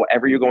brand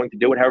however you're going to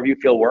do it, however you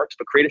feel works,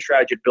 but create a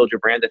strategy to build your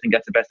brand. I think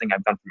that's the best thing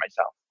I've done for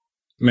myself.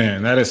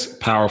 Man, that is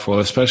powerful,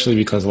 especially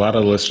because a lot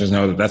of the listeners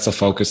know that that's a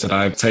focus that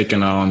I've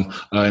taken on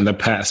in the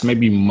past,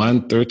 maybe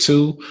month or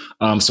two.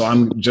 So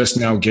I'm just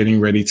now getting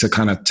ready to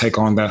kind of take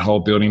on that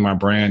whole building my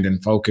brand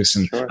and focus.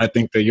 And I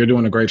think that you're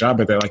doing a great job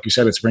at that. Like you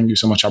said, it's bringing you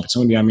so much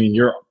opportunity. I mean,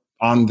 you're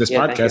on this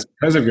podcast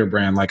because of your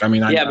brand. Like, I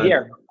mean, I'm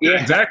here.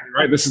 Yeah, exactly.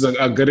 Right. This is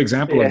a good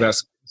example of that.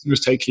 So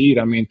listeners, take heed.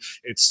 I mean,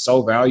 it's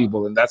so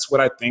valuable. And that's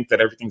what I think that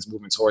everything's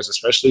moving towards,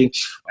 especially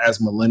as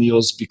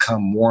millennials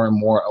become more and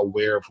more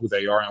aware of who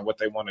they are and what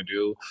they want to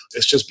do.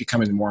 It's just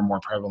becoming more and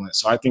more prevalent.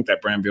 So I think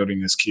that brand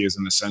building is key, is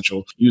an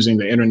essential, using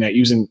the internet,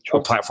 using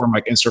a platform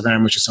like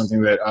Instagram, which is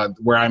something that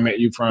where I met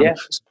you from.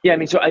 Yeah. I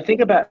mean, so I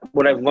think about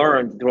what I've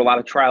learned through a lot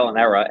of trial and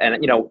error,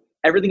 and,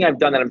 everything I've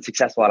done that I'm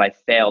successful at, I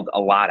failed a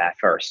lot at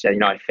first.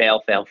 And, I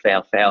fail.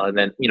 And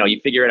then, you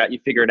figure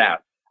it out.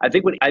 I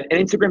think and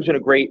Instagram's been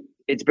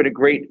a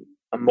great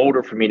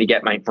motor for me to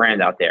get my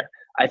brand out there.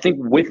 I think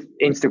with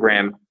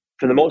Instagram,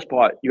 for the most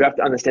part, you have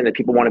to understand that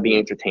people want to be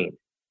entertained,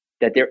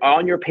 that they're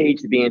on your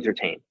page to be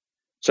entertained.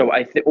 So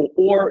I think,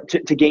 or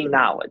to gain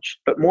knowledge,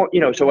 but more,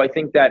 so I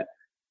think that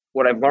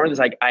what I've learned is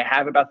I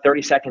have about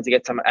 30 seconds to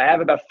get I have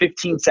about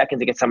 15 seconds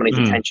to get somebody's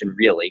attention,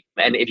 really.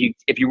 And if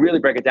you really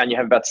break it down, you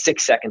have about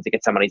 6 seconds to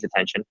get somebody's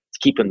attention, to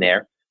keep them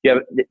there. You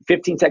have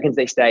 15 seconds,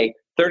 they stay.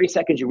 30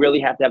 seconds, you really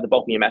have to have the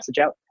bulk of your message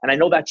out. And I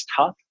know that's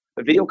tough,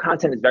 but video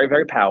content is very,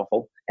 very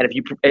powerful. And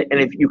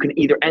if you can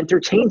either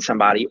entertain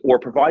somebody or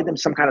provide them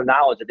some kind of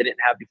knowledge that they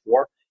didn't have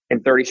before in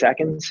 30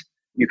 seconds,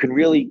 you can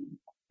really,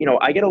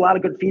 I get a lot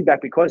of good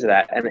feedback because of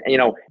that. And,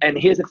 and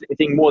here's the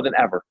thing more than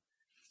ever.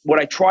 What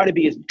I try to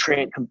be is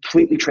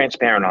completely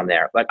transparent on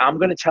there. Like, I'm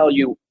going to tell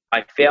you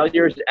my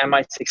failures and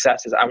my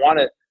successes. I want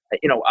to,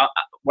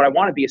 what I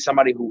want to be is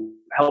somebody who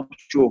helps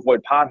you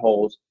avoid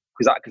potholes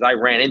because I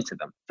ran into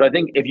them. So I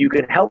think if you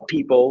can help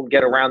people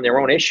get around their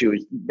own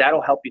issues,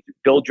 that'll help you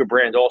build your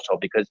brand also,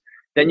 because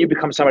then you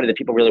become somebody that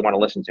people really want to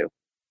listen to.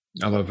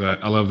 I love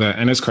that.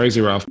 And it's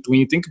crazy, Ralph. When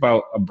you think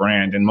about a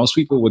brand, and most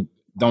people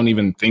don't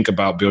even think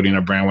about building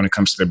a brand when it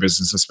comes to their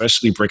business,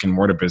 especially brick and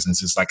mortar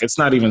businesses. Like, it's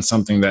not even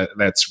something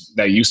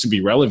that used to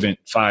be relevant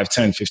 5,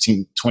 10,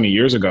 15, 20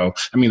 years ago.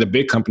 I mean, the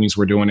big companies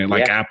were doing it,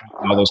 like Apple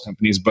and all those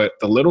companies, but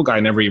the little guy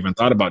never even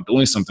thought about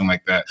doing something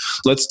like that.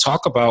 Let's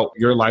talk about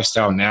your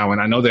lifestyle now.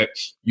 And I know that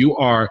you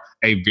are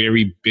a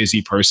very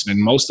busy person, and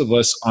most of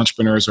us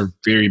entrepreneurs are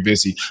very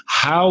busy.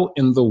 How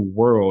in the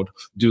world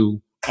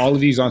do all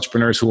of these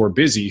entrepreneurs who are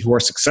busy, who are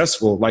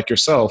successful like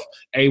yourself,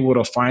 able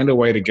to find a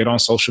way to get on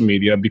social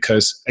media?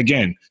 Because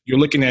again, you're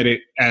looking at it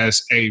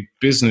as a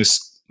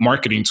business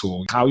marketing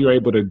tool, how you're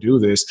able to do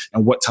this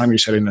and what time you're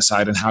setting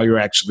aside and how you're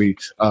actually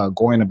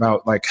going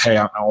about, like, hey,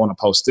 I want to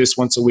post this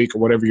once a week or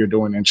whatever you're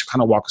doing, and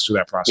kind of walk us through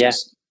that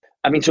process. Yeah.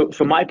 I mean, so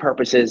for my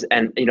purposes,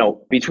 and,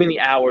 between the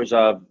hours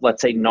of,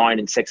 let's say 9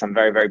 and 6, I'm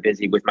very, very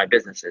busy with my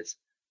businesses.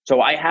 So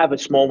I have a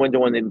small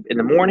window in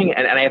the morning,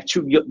 and I have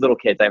 2 little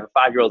kids. I have a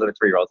 5-year-old and a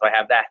 3-year-old. So I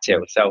have that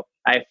too. So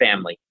I have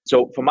family.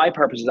 So for my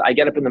purposes, I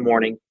get up in the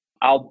morning,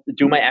 I'll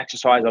do my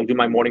exercise, I'll do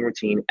my morning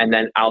routine, and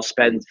then I'll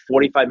spend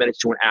 45 minutes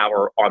to an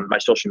hour on my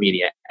social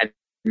media. And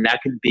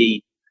that could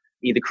be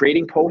either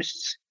creating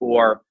posts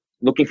or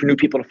looking for new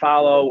people to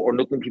follow or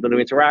looking for people to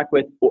interact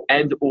with,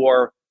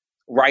 or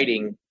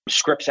writing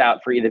scripts out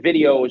for either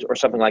videos or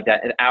something like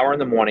that. An hour in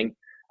the morning.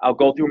 I'll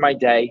go through my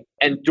day,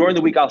 and during the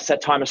week, I'll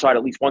set time aside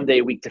at least one day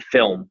a week to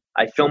film.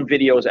 I film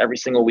videos every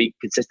single week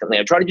consistently.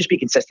 I try to just be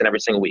consistent every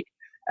single week.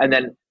 And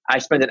then I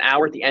spend an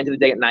hour at the end of the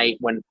day at night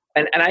and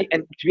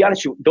to be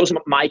honest with you, those are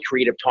my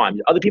creative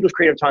times. Other people's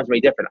creative times may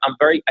be different.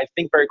 I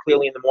think very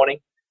clearly in the morning,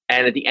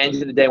 and at the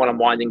end of the day when I'm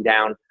winding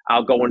down,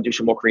 I'll go and do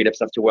some more creative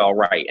stuff too. I'll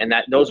write. And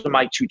those are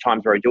my 2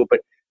 times where I do it.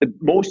 But the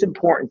most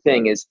important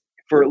thing is,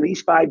 for at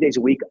least 5 days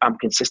a week, I'm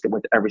consistent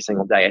with it every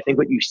single day. I think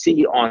what you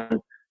see on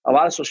a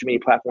lot of social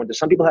media platforms,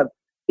 some people have,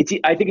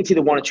 I think it's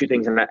either one or 2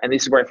 things, and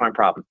this is where I find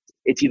problems.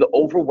 It's either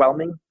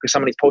overwhelming because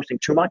somebody's posting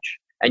too much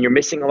and you're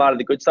missing a lot of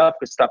the good stuff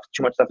because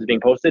too much stuff is being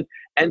posted,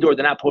 or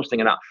they're not posting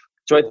enough.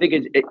 So I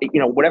think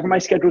whatever my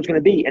schedule is going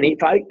to be, and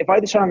if I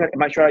decide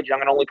my strategy, I'm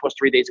going to only post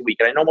 3 days a week.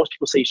 And I know most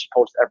people say you should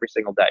post every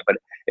single day, but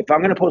if I'm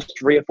going to post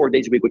 3 or 4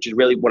 days a week, which is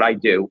really what I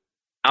do,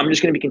 I'm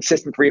just going to be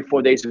consistent 3 or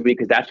 4 days a week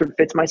because that's what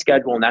fits my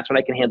schedule and that's what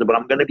I can handle. But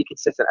I'm going to be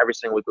consistent every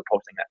single week with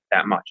posting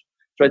that much.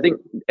 So I think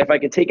if I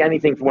could take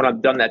anything from what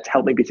I've done that's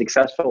helped me be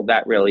successful,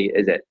 that really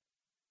is it.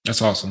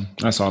 That's awesome.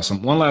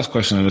 One last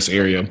question in this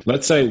area.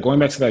 Let's say, going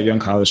back to that young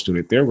college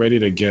student, they're ready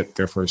to get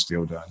their first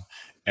deal done,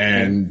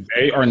 and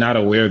they are not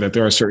aware that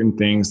there are certain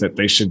things that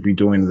they should be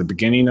doing in the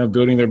beginning of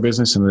building their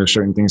business, and there are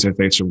certain things that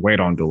they should wait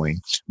on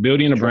doing.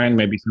 Building a brand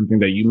may be something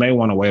that you may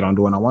want to wait on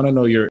doing. I want to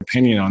know your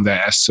opinion on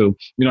that as to,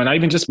 not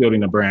even just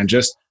building a brand,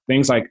 just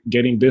things like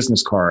getting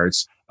business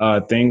cards,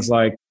 things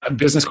like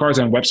business cards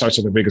and websites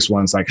are the biggest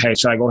ones. Like, hey,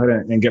 should I go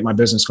ahead and get my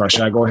business card?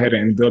 Should I go ahead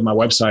and build my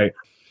website?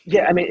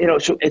 Yeah, I mean,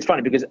 so it's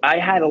funny because I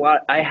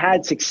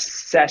had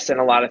success in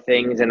a lot of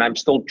things, and I'm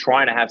still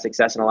trying to have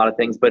success in a lot of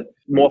things, but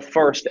more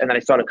first, and then I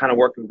started kind of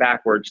working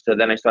backwards to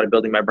then I started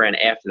building my brand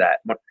after that.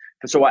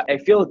 So I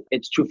feel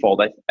it's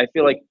twofold. I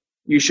feel like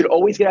you should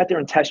always get out there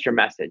and test your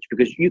message,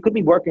 because you could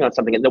be working on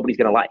something that nobody's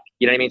going to like.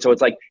 You know what I mean? So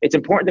it's like, it's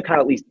important to kind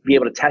of at least be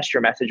able to test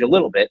your message a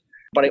little bit.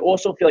 But I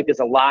also feel like there's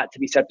a lot to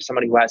be said for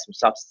somebody who has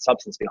some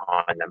substance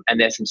behind them, and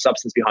there's some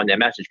substance behind their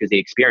message because they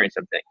experience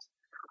some things.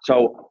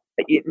 So,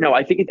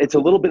 I think it's a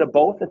little bit of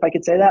both, if I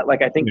could say that.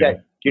 Like, I think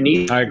that you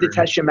need to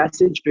test your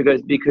message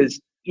because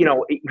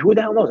who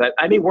the hell knows?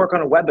 I may work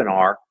on a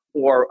webinar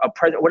or a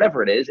present,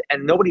 whatever it is,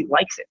 and nobody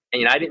likes it.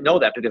 And I didn't know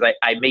that because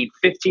I made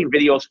 15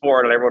 videos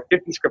for it and I wrote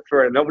 50 scripts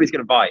for it, and nobody's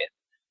going to buy it.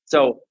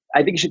 So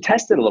I think you should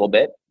test it a little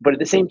bit, but at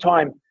the same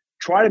time,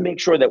 try to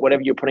make sure that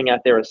whatever you're putting out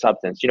there is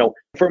substance.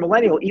 For a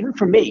millennial, even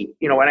for me,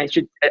 and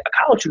a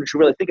college student should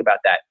really think about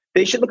that.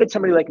 They should look at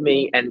somebody like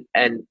me, and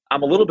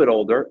I'm a little bit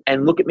older,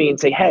 and look at me and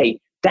say, hey,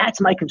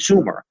 that's my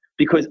consumer,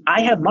 because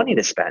I have money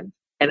to spend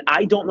and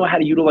I don't know how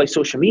to utilize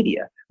social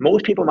media.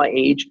 Most people my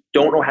age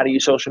don't know how to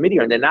use social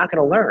media, and they're not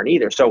going to learn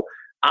either. So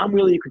I'm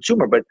really a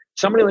consumer, but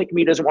somebody like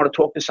me doesn't want to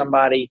talk to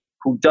somebody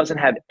who doesn't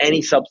have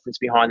any substance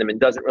behind them and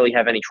doesn't really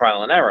have any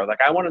trial and error. Like,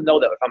 I want to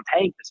know that if I'm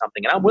paying for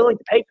something, and I'm willing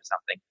to pay for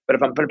something, but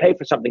if I'm going to pay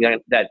for something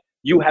that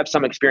you have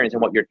some experience in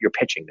what you're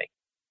pitching me.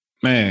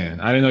 Man,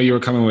 I didn't know you were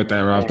coming with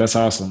that, Ralph. That's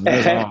awesome.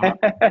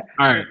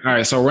 All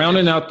right. So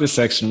rounding out this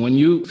section, when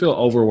you feel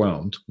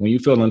overwhelmed, when you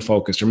feel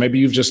unfocused, or maybe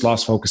you've just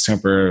lost focus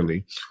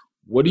temporarily,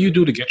 what do you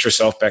do to get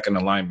yourself back in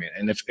alignment?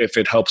 And if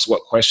it helps,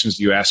 what questions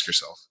do you ask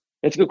yourself?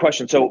 It's a good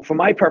question. So for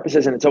my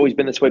purposes, and it's always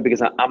been this way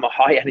because I'm a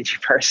high energy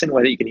person,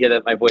 whether you can hear that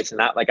in my voice or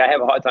not, like I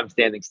have a hard time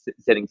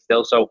sitting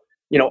still. So,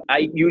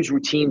 I use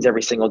routines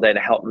every single day to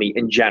help me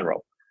in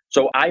general.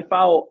 So I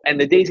follow,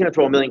 and the day's going to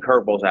throw a million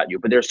curveballs at you,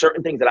 but there are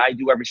certain things that I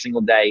do every single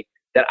day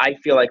that I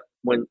feel like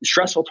when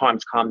stressful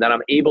times come, that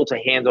I'm able to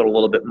handle it a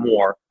little bit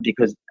more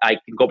because I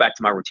can go back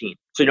to my routine.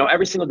 So,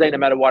 every single day, no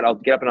matter what, I'll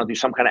get up and I'll do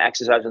some kind of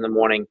exercise in the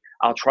morning.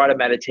 I'll try to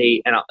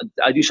meditate, and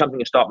I'll do something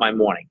to start my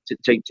morning.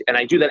 And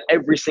I do that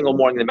every single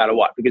morning, no matter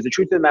what, because the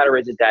truth of the matter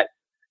is that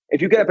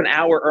if you get up an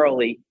hour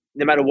early,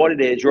 no matter what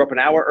it is, you're up an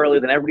hour earlier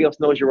than everybody else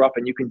knows you're up,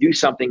 and you can do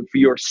something for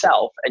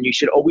yourself. And you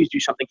should always do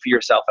something for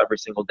yourself every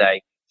single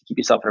day to keep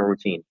yourself in a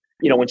routine.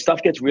 When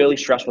stuff gets really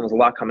stressful, there's a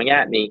lot coming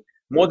at me.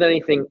 More than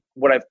anything,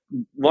 what I've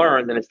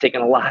learned, and it's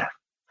taken a lot of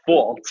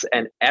faults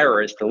and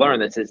errors to learn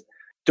this, is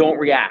don't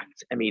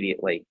react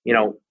immediately.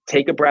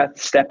 Take a breath,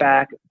 step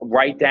back,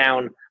 write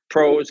down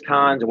pros,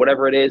 cons, or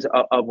whatever it is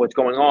of what's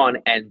going on.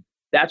 And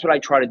that's what I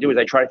try to do, is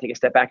I try to take a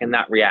step back and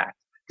not react.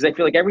 Because I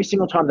feel like every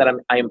single time that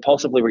I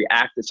impulsively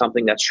react to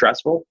something that's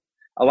stressful,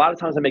 a lot of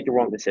times I make the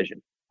wrong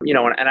decision.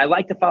 And I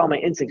like to follow my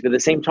instincts, but at the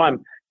same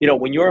time,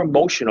 when you're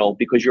emotional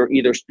because you're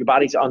either your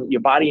body and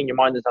your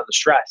mind is under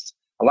stress,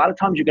 a lot of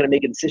times you're going to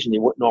make a decision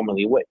you wouldn't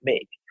normally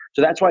make.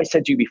 So that's why I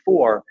said to you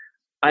before,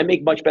 I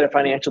make much better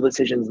financial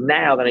decisions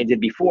now than I did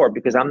before,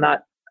 because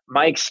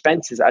my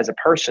expenses as a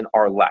person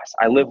are less.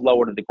 I live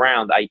lower to the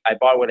ground. I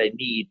buy what I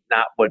need,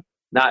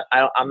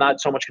 I'm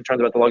not so much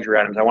concerned about the luxury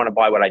items. I want to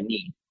buy what I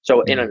need.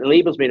 So it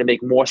enables me to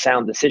make more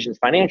sound decisions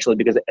financially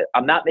because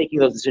I'm not making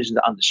those decisions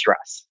under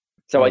stress.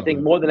 So I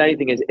think more than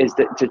anything is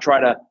to try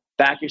to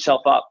back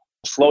yourself up,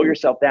 slow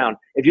yourself down.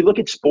 If you look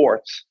at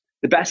sports,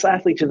 the best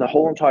athletes in the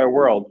whole entire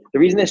world, the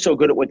reason they're so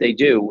good at what they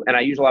do, and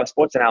I use a lot of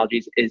sports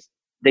analogies, is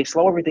they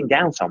slow everything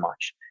down so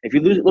much. If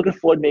you look at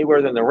Floyd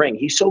Mayweather in the ring,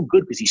 he's so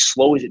good because he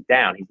slows it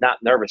down. He's not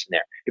nervous in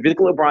there. If you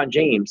look at LeBron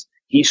James,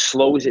 he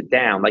slows it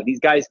down. Like these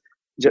guys,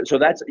 so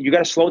you got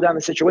to slow down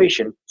the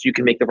situation so you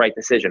can make the right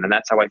decision. And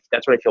that's what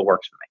I feel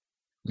works for me.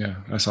 Yeah,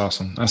 that's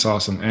awesome. That's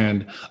awesome.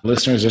 And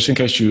listeners, just in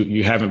case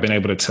you haven't been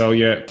able to tell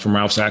yet from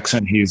Ralph's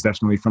accent, he's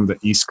definitely from the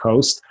East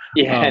Coast.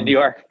 Yeah, New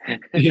York.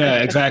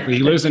 Yeah, exactly. He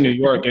lives in New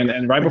York.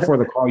 And right before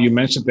the call, you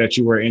mentioned that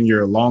you were in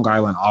your Long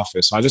Island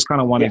office. So I just kind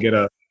of want to get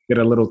a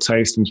little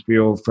taste and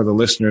feel for the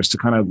listeners to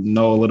kind of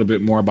know a little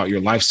bit more about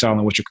your lifestyle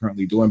and what you're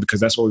currently doing, because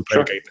that's what we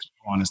predicate this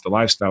on, is the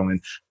lifestyle. And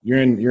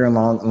you're in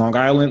Long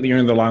Island. You're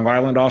in the Long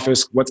Island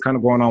office. What's kind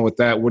of going on with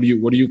that? What are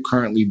you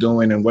currently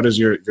doing, and what does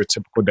your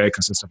typical day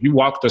consist of? You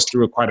walked us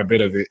through quite a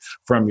bit of it,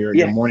 from your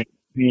morning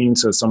routine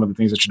to some of the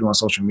things that you do on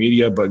social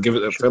media, but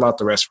fill out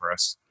the rest for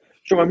us.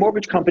 So my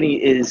mortgage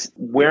company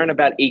we're in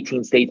about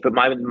 18 states, but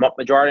my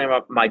majority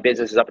of my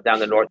business is up and down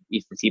the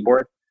northeastern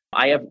seaboard.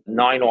 I have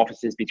 9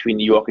 offices between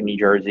New York and New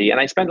Jersey, and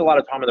I spend a lot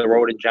of time on the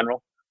road in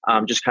general,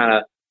 just kind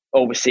of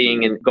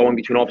overseeing and going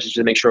between offices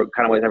to make sure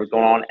kind of whatever's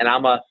going on. And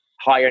I'm a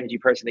high energy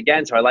person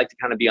again, so I like to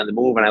kind of be on the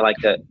move, and I like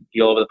to be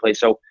all over the place.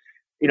 So,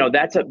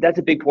 that's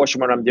a big portion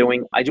of what I'm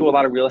doing. I do a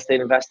lot of real estate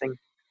investing,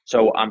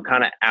 so I'm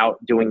kind of out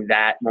doing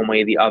that one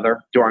way or the other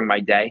during my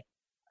day.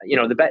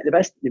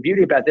 The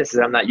beauty about this is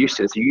I'm not used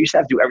to it. So you used to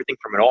have to do everything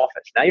from an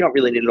office. Now you don't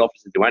really need an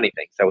office to do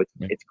anything. So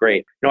it's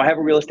great. I have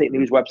a real estate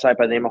news website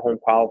by the name of Home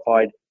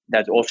Qualified.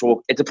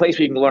 It's a place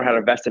where you can learn how to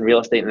invest in real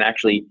estate and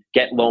actually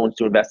get loans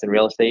to invest in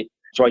real estate.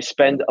 So I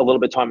spend a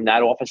little bit of time in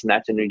that office, and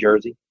that's in New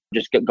Jersey,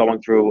 just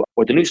going through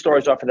what the news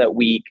stories are for that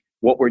week,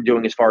 what we're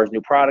doing as far as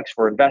new products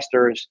for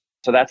investors.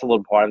 So that's a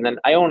little part. And then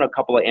I own a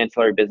couple of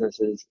ancillary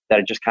businesses that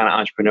are just kind of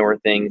entrepreneur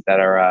things that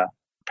are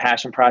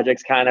passion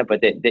projects kind of, but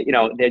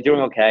they're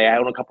doing okay. I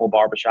own a couple of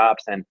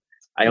barbershops and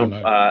I own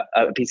a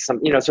piece of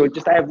some, so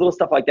I have little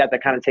stuff like that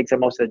kind of takes up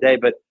most of the day.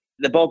 But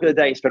the bulk of the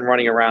day is spent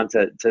running around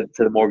to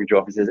the mortgage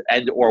offices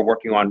and or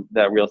working on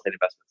the real estate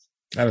investments.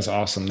 That is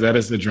awesome. That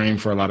is the dream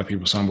for a lot of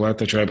people. So I'm glad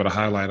that you're able to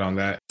highlight on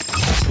that.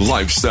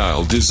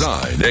 Lifestyle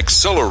Design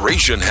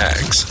Acceleration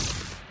Hacks.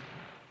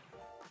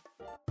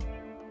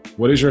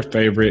 What is your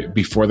favorite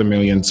Before the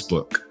Millions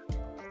book?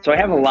 So I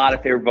have a lot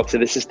of favorite books, so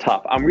this is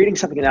tough. I'm reading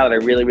something now that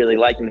I really, really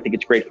like, and I think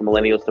it's great for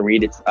millennials to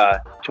read. It's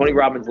Tony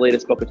Robbins'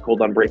 latest book. It's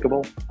called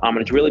Unbreakable. And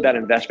it's really about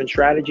investment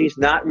strategies,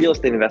 not real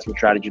estate investment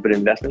strategies, but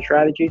investment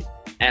strategies.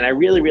 And I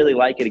really, really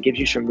like it. It gives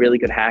you some really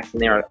good hacks in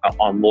there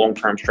on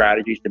long-term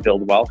strategies to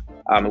build wealth.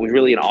 It was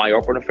really an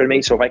eye-opener for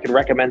me. So if I could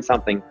recommend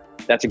something,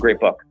 that's a great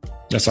book.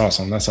 That's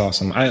awesome. That's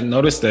awesome. I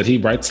noticed that he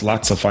writes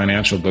lots of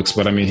financial books,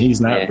 but I mean,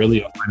 he's not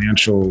really a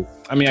financial,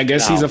 I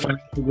guess he's a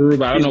financial guru,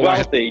 but I don't know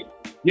wealthy. why.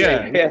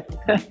 Yeah.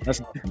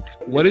 That's awesome.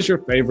 What is your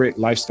favorite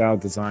lifestyle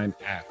design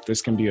app?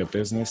 This can be a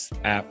business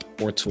app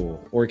or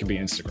tool, or it could be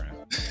Instagram.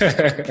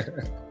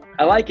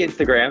 I like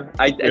Instagram.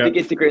 I think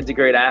Instagram's a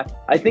great app.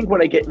 I think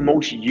what I get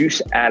most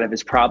use out of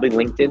is probably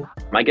LinkedIn.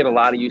 I get a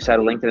lot of use out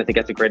of LinkedIn. I think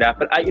that's a great app.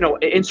 But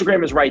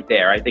Instagram is right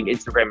there. I think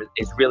Instagram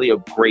is really a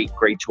great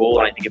tool.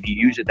 And I think if you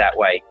use it that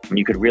way,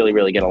 you could really,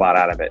 really get a lot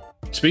out of it.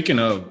 Speaking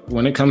of,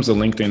 when it comes to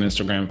LinkedIn,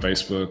 Instagram,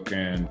 Facebook,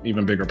 and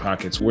even bigger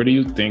pockets, where do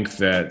you think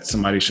that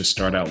somebody should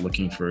start out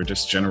looking for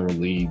just general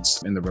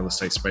leads in the real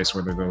estate space,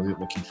 whether they're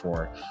looking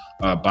for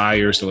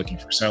buyers, they're looking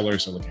for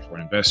sellers, they're looking for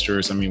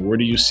investors? Where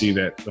do you see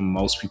that the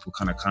most people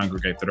kind of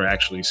congregate that are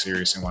actually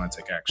serious and want to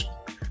take action?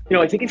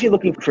 I think if you're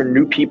looking for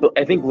new people,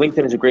 I think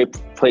LinkedIn is a great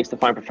place to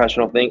find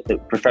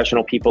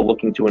professional people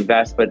looking to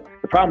invest. But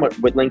the problem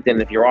with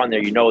LinkedIn, if you're on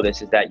there,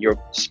 this, is that you're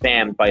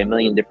spammed by a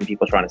million different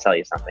people trying to sell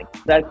you something.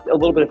 That's a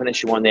little bit of an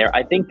issue on there.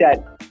 I think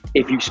that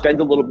if you spend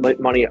a little bit of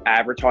money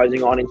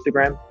advertising on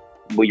Instagram,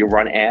 where you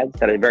run ads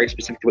that are very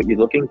specific to what you're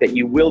looking, that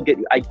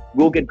I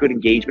will get good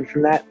engagement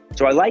from that.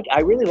 So I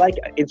really like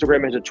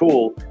Instagram as a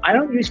tool. I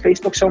don't use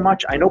Facebook so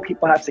much. I know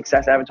people have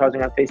success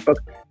advertising on Facebook,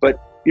 but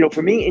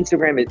for me,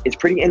 Instagram is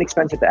pretty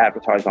inexpensive to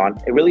advertise on.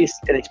 It really is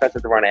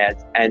inexpensive to run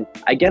ads, and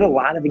I get a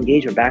lot of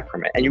engagement back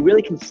from it. And you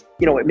really can,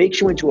 it makes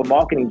you into a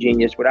marketing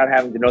genius without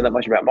having to know that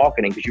much about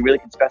marketing, because you really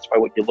can specify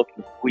who you're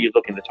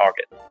looking to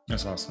target.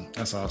 That's awesome.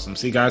 That's awesome.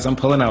 See, guys, I'm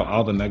pulling out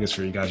all the nuggets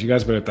for you guys. You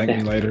guys better thank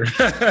me later.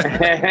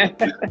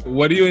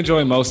 What do you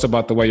enjoy most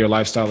about the way your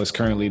lifestyle is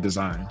currently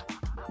designed?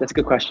 That's a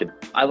good question.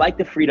 I like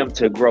the freedom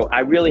to grow.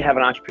 I really have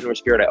an entrepreneur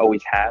spirit. I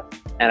always have.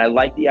 And I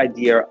like the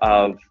idea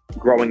of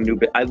growing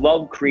I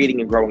love creating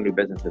and growing new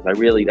businesses.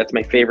 That's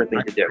my favorite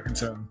thing to do.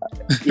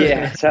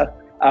 So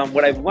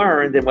what I've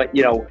learned and what,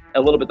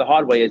 a little bit the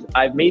hard way is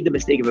I've made the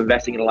mistake of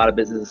investing in a lot of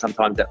businesses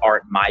sometimes that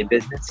aren't my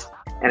business.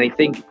 And I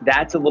think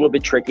that's a little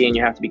bit tricky, and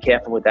you have to be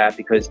careful with that,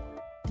 because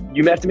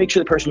you have to make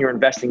sure the person you're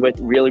investing with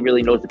really,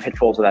 really knows the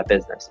pitfalls of that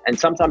business. And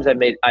sometimes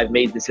I've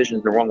made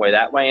decisions the wrong way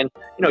that way. And,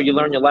 you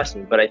learn your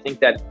lessons. But I think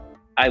that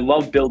I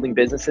love building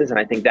businesses. And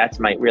I think that's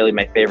really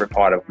my favorite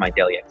part of my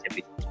daily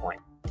activities at this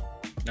point.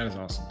 That is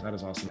awesome. That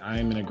is awesome. I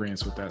am in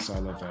agreement with that. So I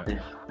love that. Yeah.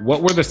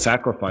 What were the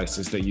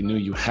sacrifices that you knew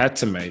you had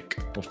to make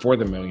before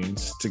the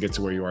millions to get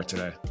to where you are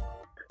today?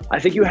 I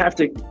think you have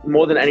to,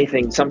 more than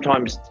anything,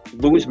 sometimes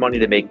lose money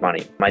to make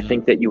money. I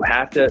think that you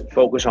have to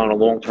focus on a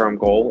long-term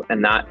goal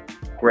and not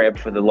grab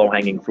for the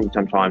low-hanging fruit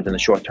sometimes in the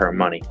short-term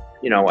money.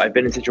 I've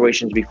been in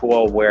situations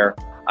before where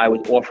I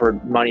was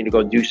offered money to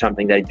go do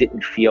something that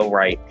didn't feel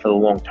right for the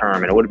long term.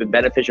 And it would have been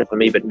beneficial for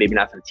me, but maybe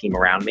not for the team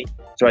around me.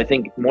 So I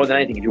think more than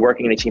anything, if you're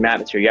working in a team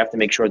atmosphere, you have to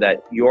make sure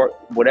that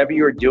whatever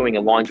you're doing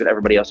aligns with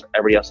everybody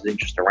else's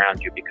interest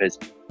around you. Because,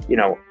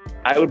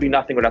 I would be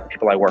nothing without the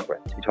people I work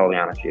with, to be totally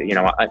honest with you.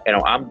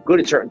 I'm good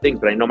at certain things,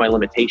 but I know my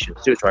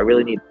limitations too. So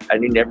I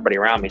need everybody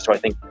around me. So I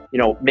think,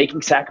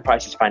 making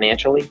sacrifices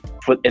financially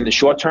in the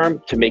short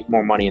term to make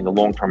more money in the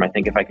long term. I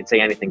think if I could say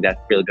anything, that's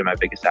really been my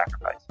biggest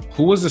sacrifice.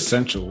 Who was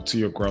essential to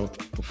your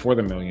growth before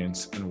the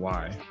millions, and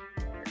why?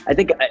 I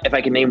think if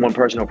I can name one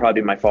person, it'll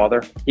probably be my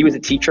father. He was a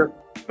teacher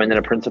and then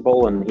a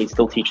principal, and he's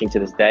still teaching to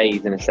this day.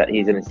 He's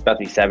about to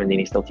be 70 and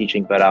he's still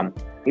teaching, but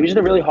he was just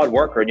a really hard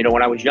worker. And,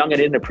 when I was young, I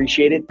didn't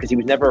appreciate it because he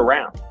was never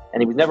around,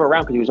 and he was never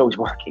around because he was always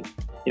working.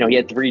 He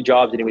had 3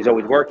 jobs and he was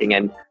always working.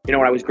 And, when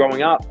I was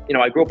growing up,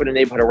 I grew up in a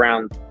neighborhood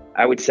around,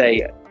 I would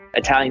say,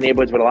 Italian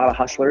neighborhoods with a lot of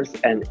hustlers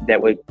and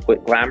that were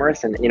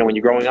glamorous. And, when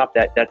you're growing up,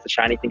 that's the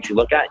shiny things you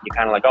look at. You're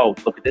kind of like, oh,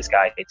 look at this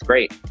guy. It's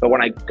great. But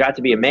when I got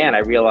to be a man, I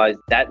realized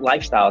that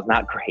lifestyle is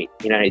not great.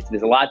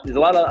 There's a lot of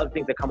other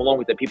things that come along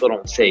with it that people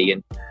don't see.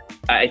 And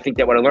I think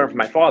that what I learned from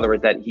my father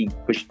is that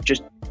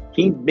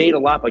he made a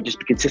lot by just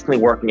consistently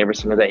working every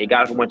single day. He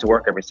got up and went to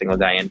work every single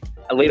day. And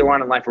later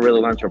on in life, I really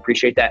learned to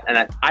appreciate that.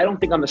 And I don't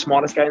think I'm the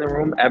smartest guy in the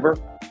room ever.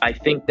 I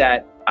think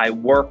that I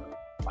work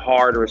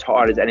hard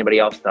as anybody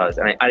else does.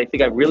 And I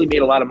think I really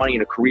made a lot of money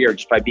in a career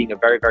just by being a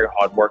very, very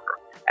hard worker.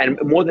 And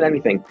more than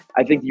anything,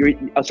 I think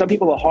some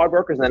people are hard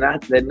workers and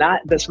they're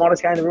not the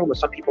smartest guy in the room, but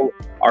some people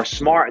are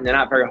smart and they're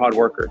not very hard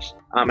workers.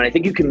 And I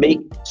think you can make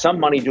some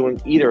money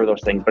doing either of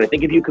those things. But I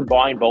think if you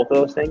combine both of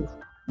those things,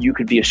 you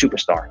could be a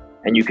superstar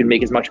and you can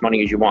make as much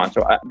money as you want.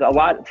 So a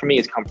lot for me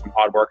has come from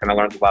hard work, and I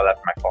learned a lot of that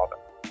from my father.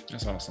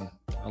 That's awesome.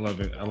 I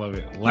love it. I love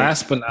it.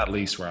 Last but not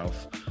least,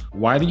 Ralph,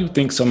 why do you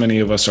think so many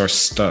of us are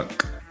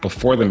stuck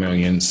before the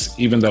millions,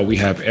 even though we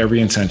have every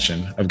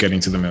intention of getting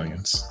to the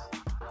millions?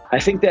 I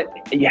think that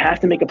you have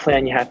to make a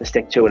plan, you have to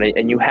stick to it,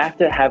 and you have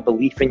to have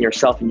belief in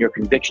yourself and your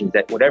convictions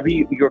that whatever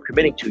you're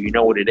committing to, you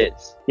know what it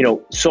is.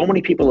 So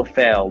many people have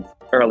failed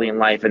early in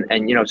life,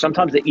 and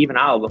sometimes even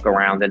I'll look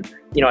around and,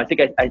 I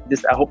think I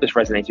hope this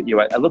resonates with you.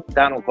 I looked at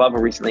Donald Glover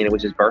recently, and it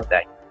was his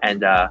birthday,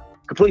 and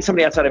completely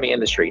somebody outside of my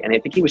industry. And I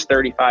think he was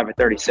 35 or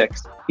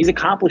 36. He's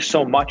accomplished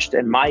so much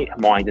in my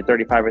mind at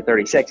 35 or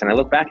 36. And I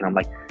look back and I'm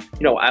like,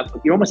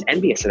 you're almost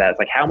envious of that. It's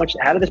like, how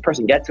did this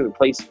person get to a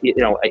place,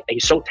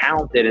 he's so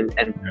talented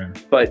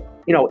but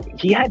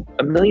he had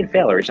a million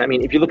failures. I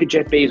mean, if you look at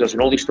Jeff Bezos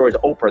and all these stories,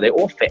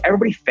 Oprah,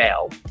 everybody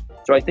failed.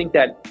 So I think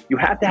that you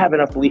have to have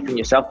enough belief in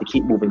yourself to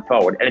keep moving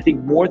forward. And I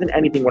think more than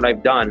anything, what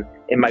I've done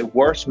in my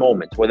worst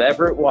moments,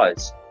 whatever it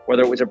was,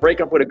 whether it was a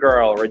breakup with a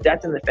girl or a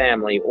death in the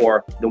family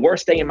or the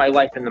worst day in my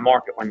life in the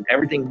market when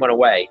everything went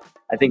away,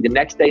 I think the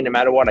next day, no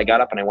matter what, I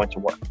got up and I went to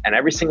work. And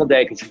every single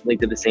day I consistently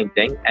did the same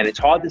thing. And it's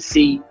hard to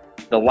see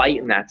the light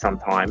in that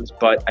sometimes.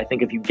 But I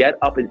think if you get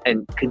up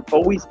and can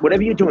always,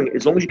 whatever you're doing,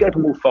 as long as you get up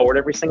and move forward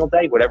every single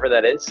day, whatever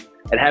that is,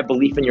 and have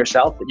belief in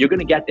yourself, you're going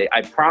to get there.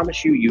 I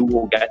promise you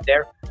will get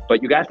there.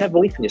 But you got to have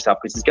belief in yourself,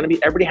 because it's going to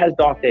be, everybody has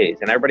dark days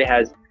and everybody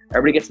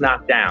gets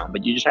knocked down.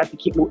 But you just have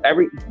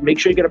to make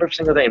sure you get up every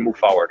single day and move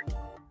forward.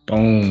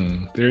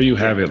 Boom. There you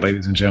have it,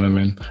 ladies and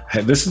gentlemen.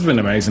 Hey, this has been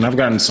amazing. I've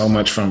gotten so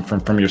much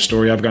from your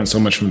story. I've gotten so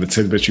much from the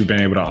tidbits you've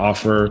been able to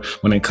offer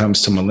when it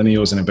comes to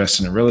millennials and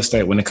investing in real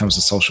estate, when it comes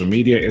to social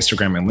media,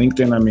 Instagram and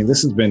LinkedIn. I mean,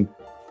 this has been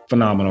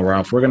phenomenal,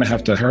 Ralph. We're going to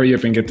have to hurry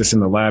up and get this in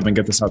the lab and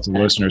get this out to the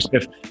listeners.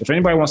 If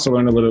anybody wants to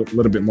learn a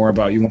little bit more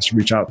about you, wants to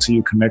reach out to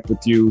you, connect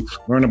with you,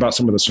 learn about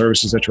some of the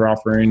services that you're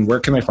offering, where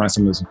can they find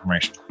some of this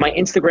information? My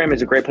Instagram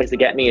is a great place to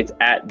get me. It's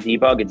at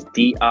Dibug. It's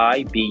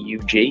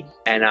DIBUG.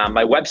 And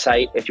my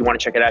website, if you want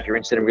to check it out, if you're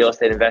interested in real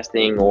estate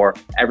investing or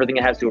everything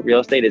that has to do with real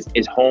estate, is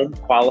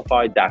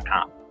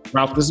homequalified.com.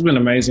 Ralph, this has been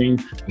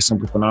amazing. It's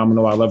simply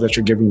phenomenal. I love that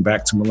you're giving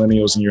back to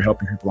millennials and you're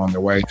helping people on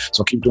their way.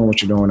 So keep doing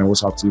what you're doing, and we'll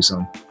talk to you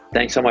soon.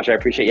 Thanks so much. I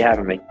appreciate you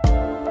having me.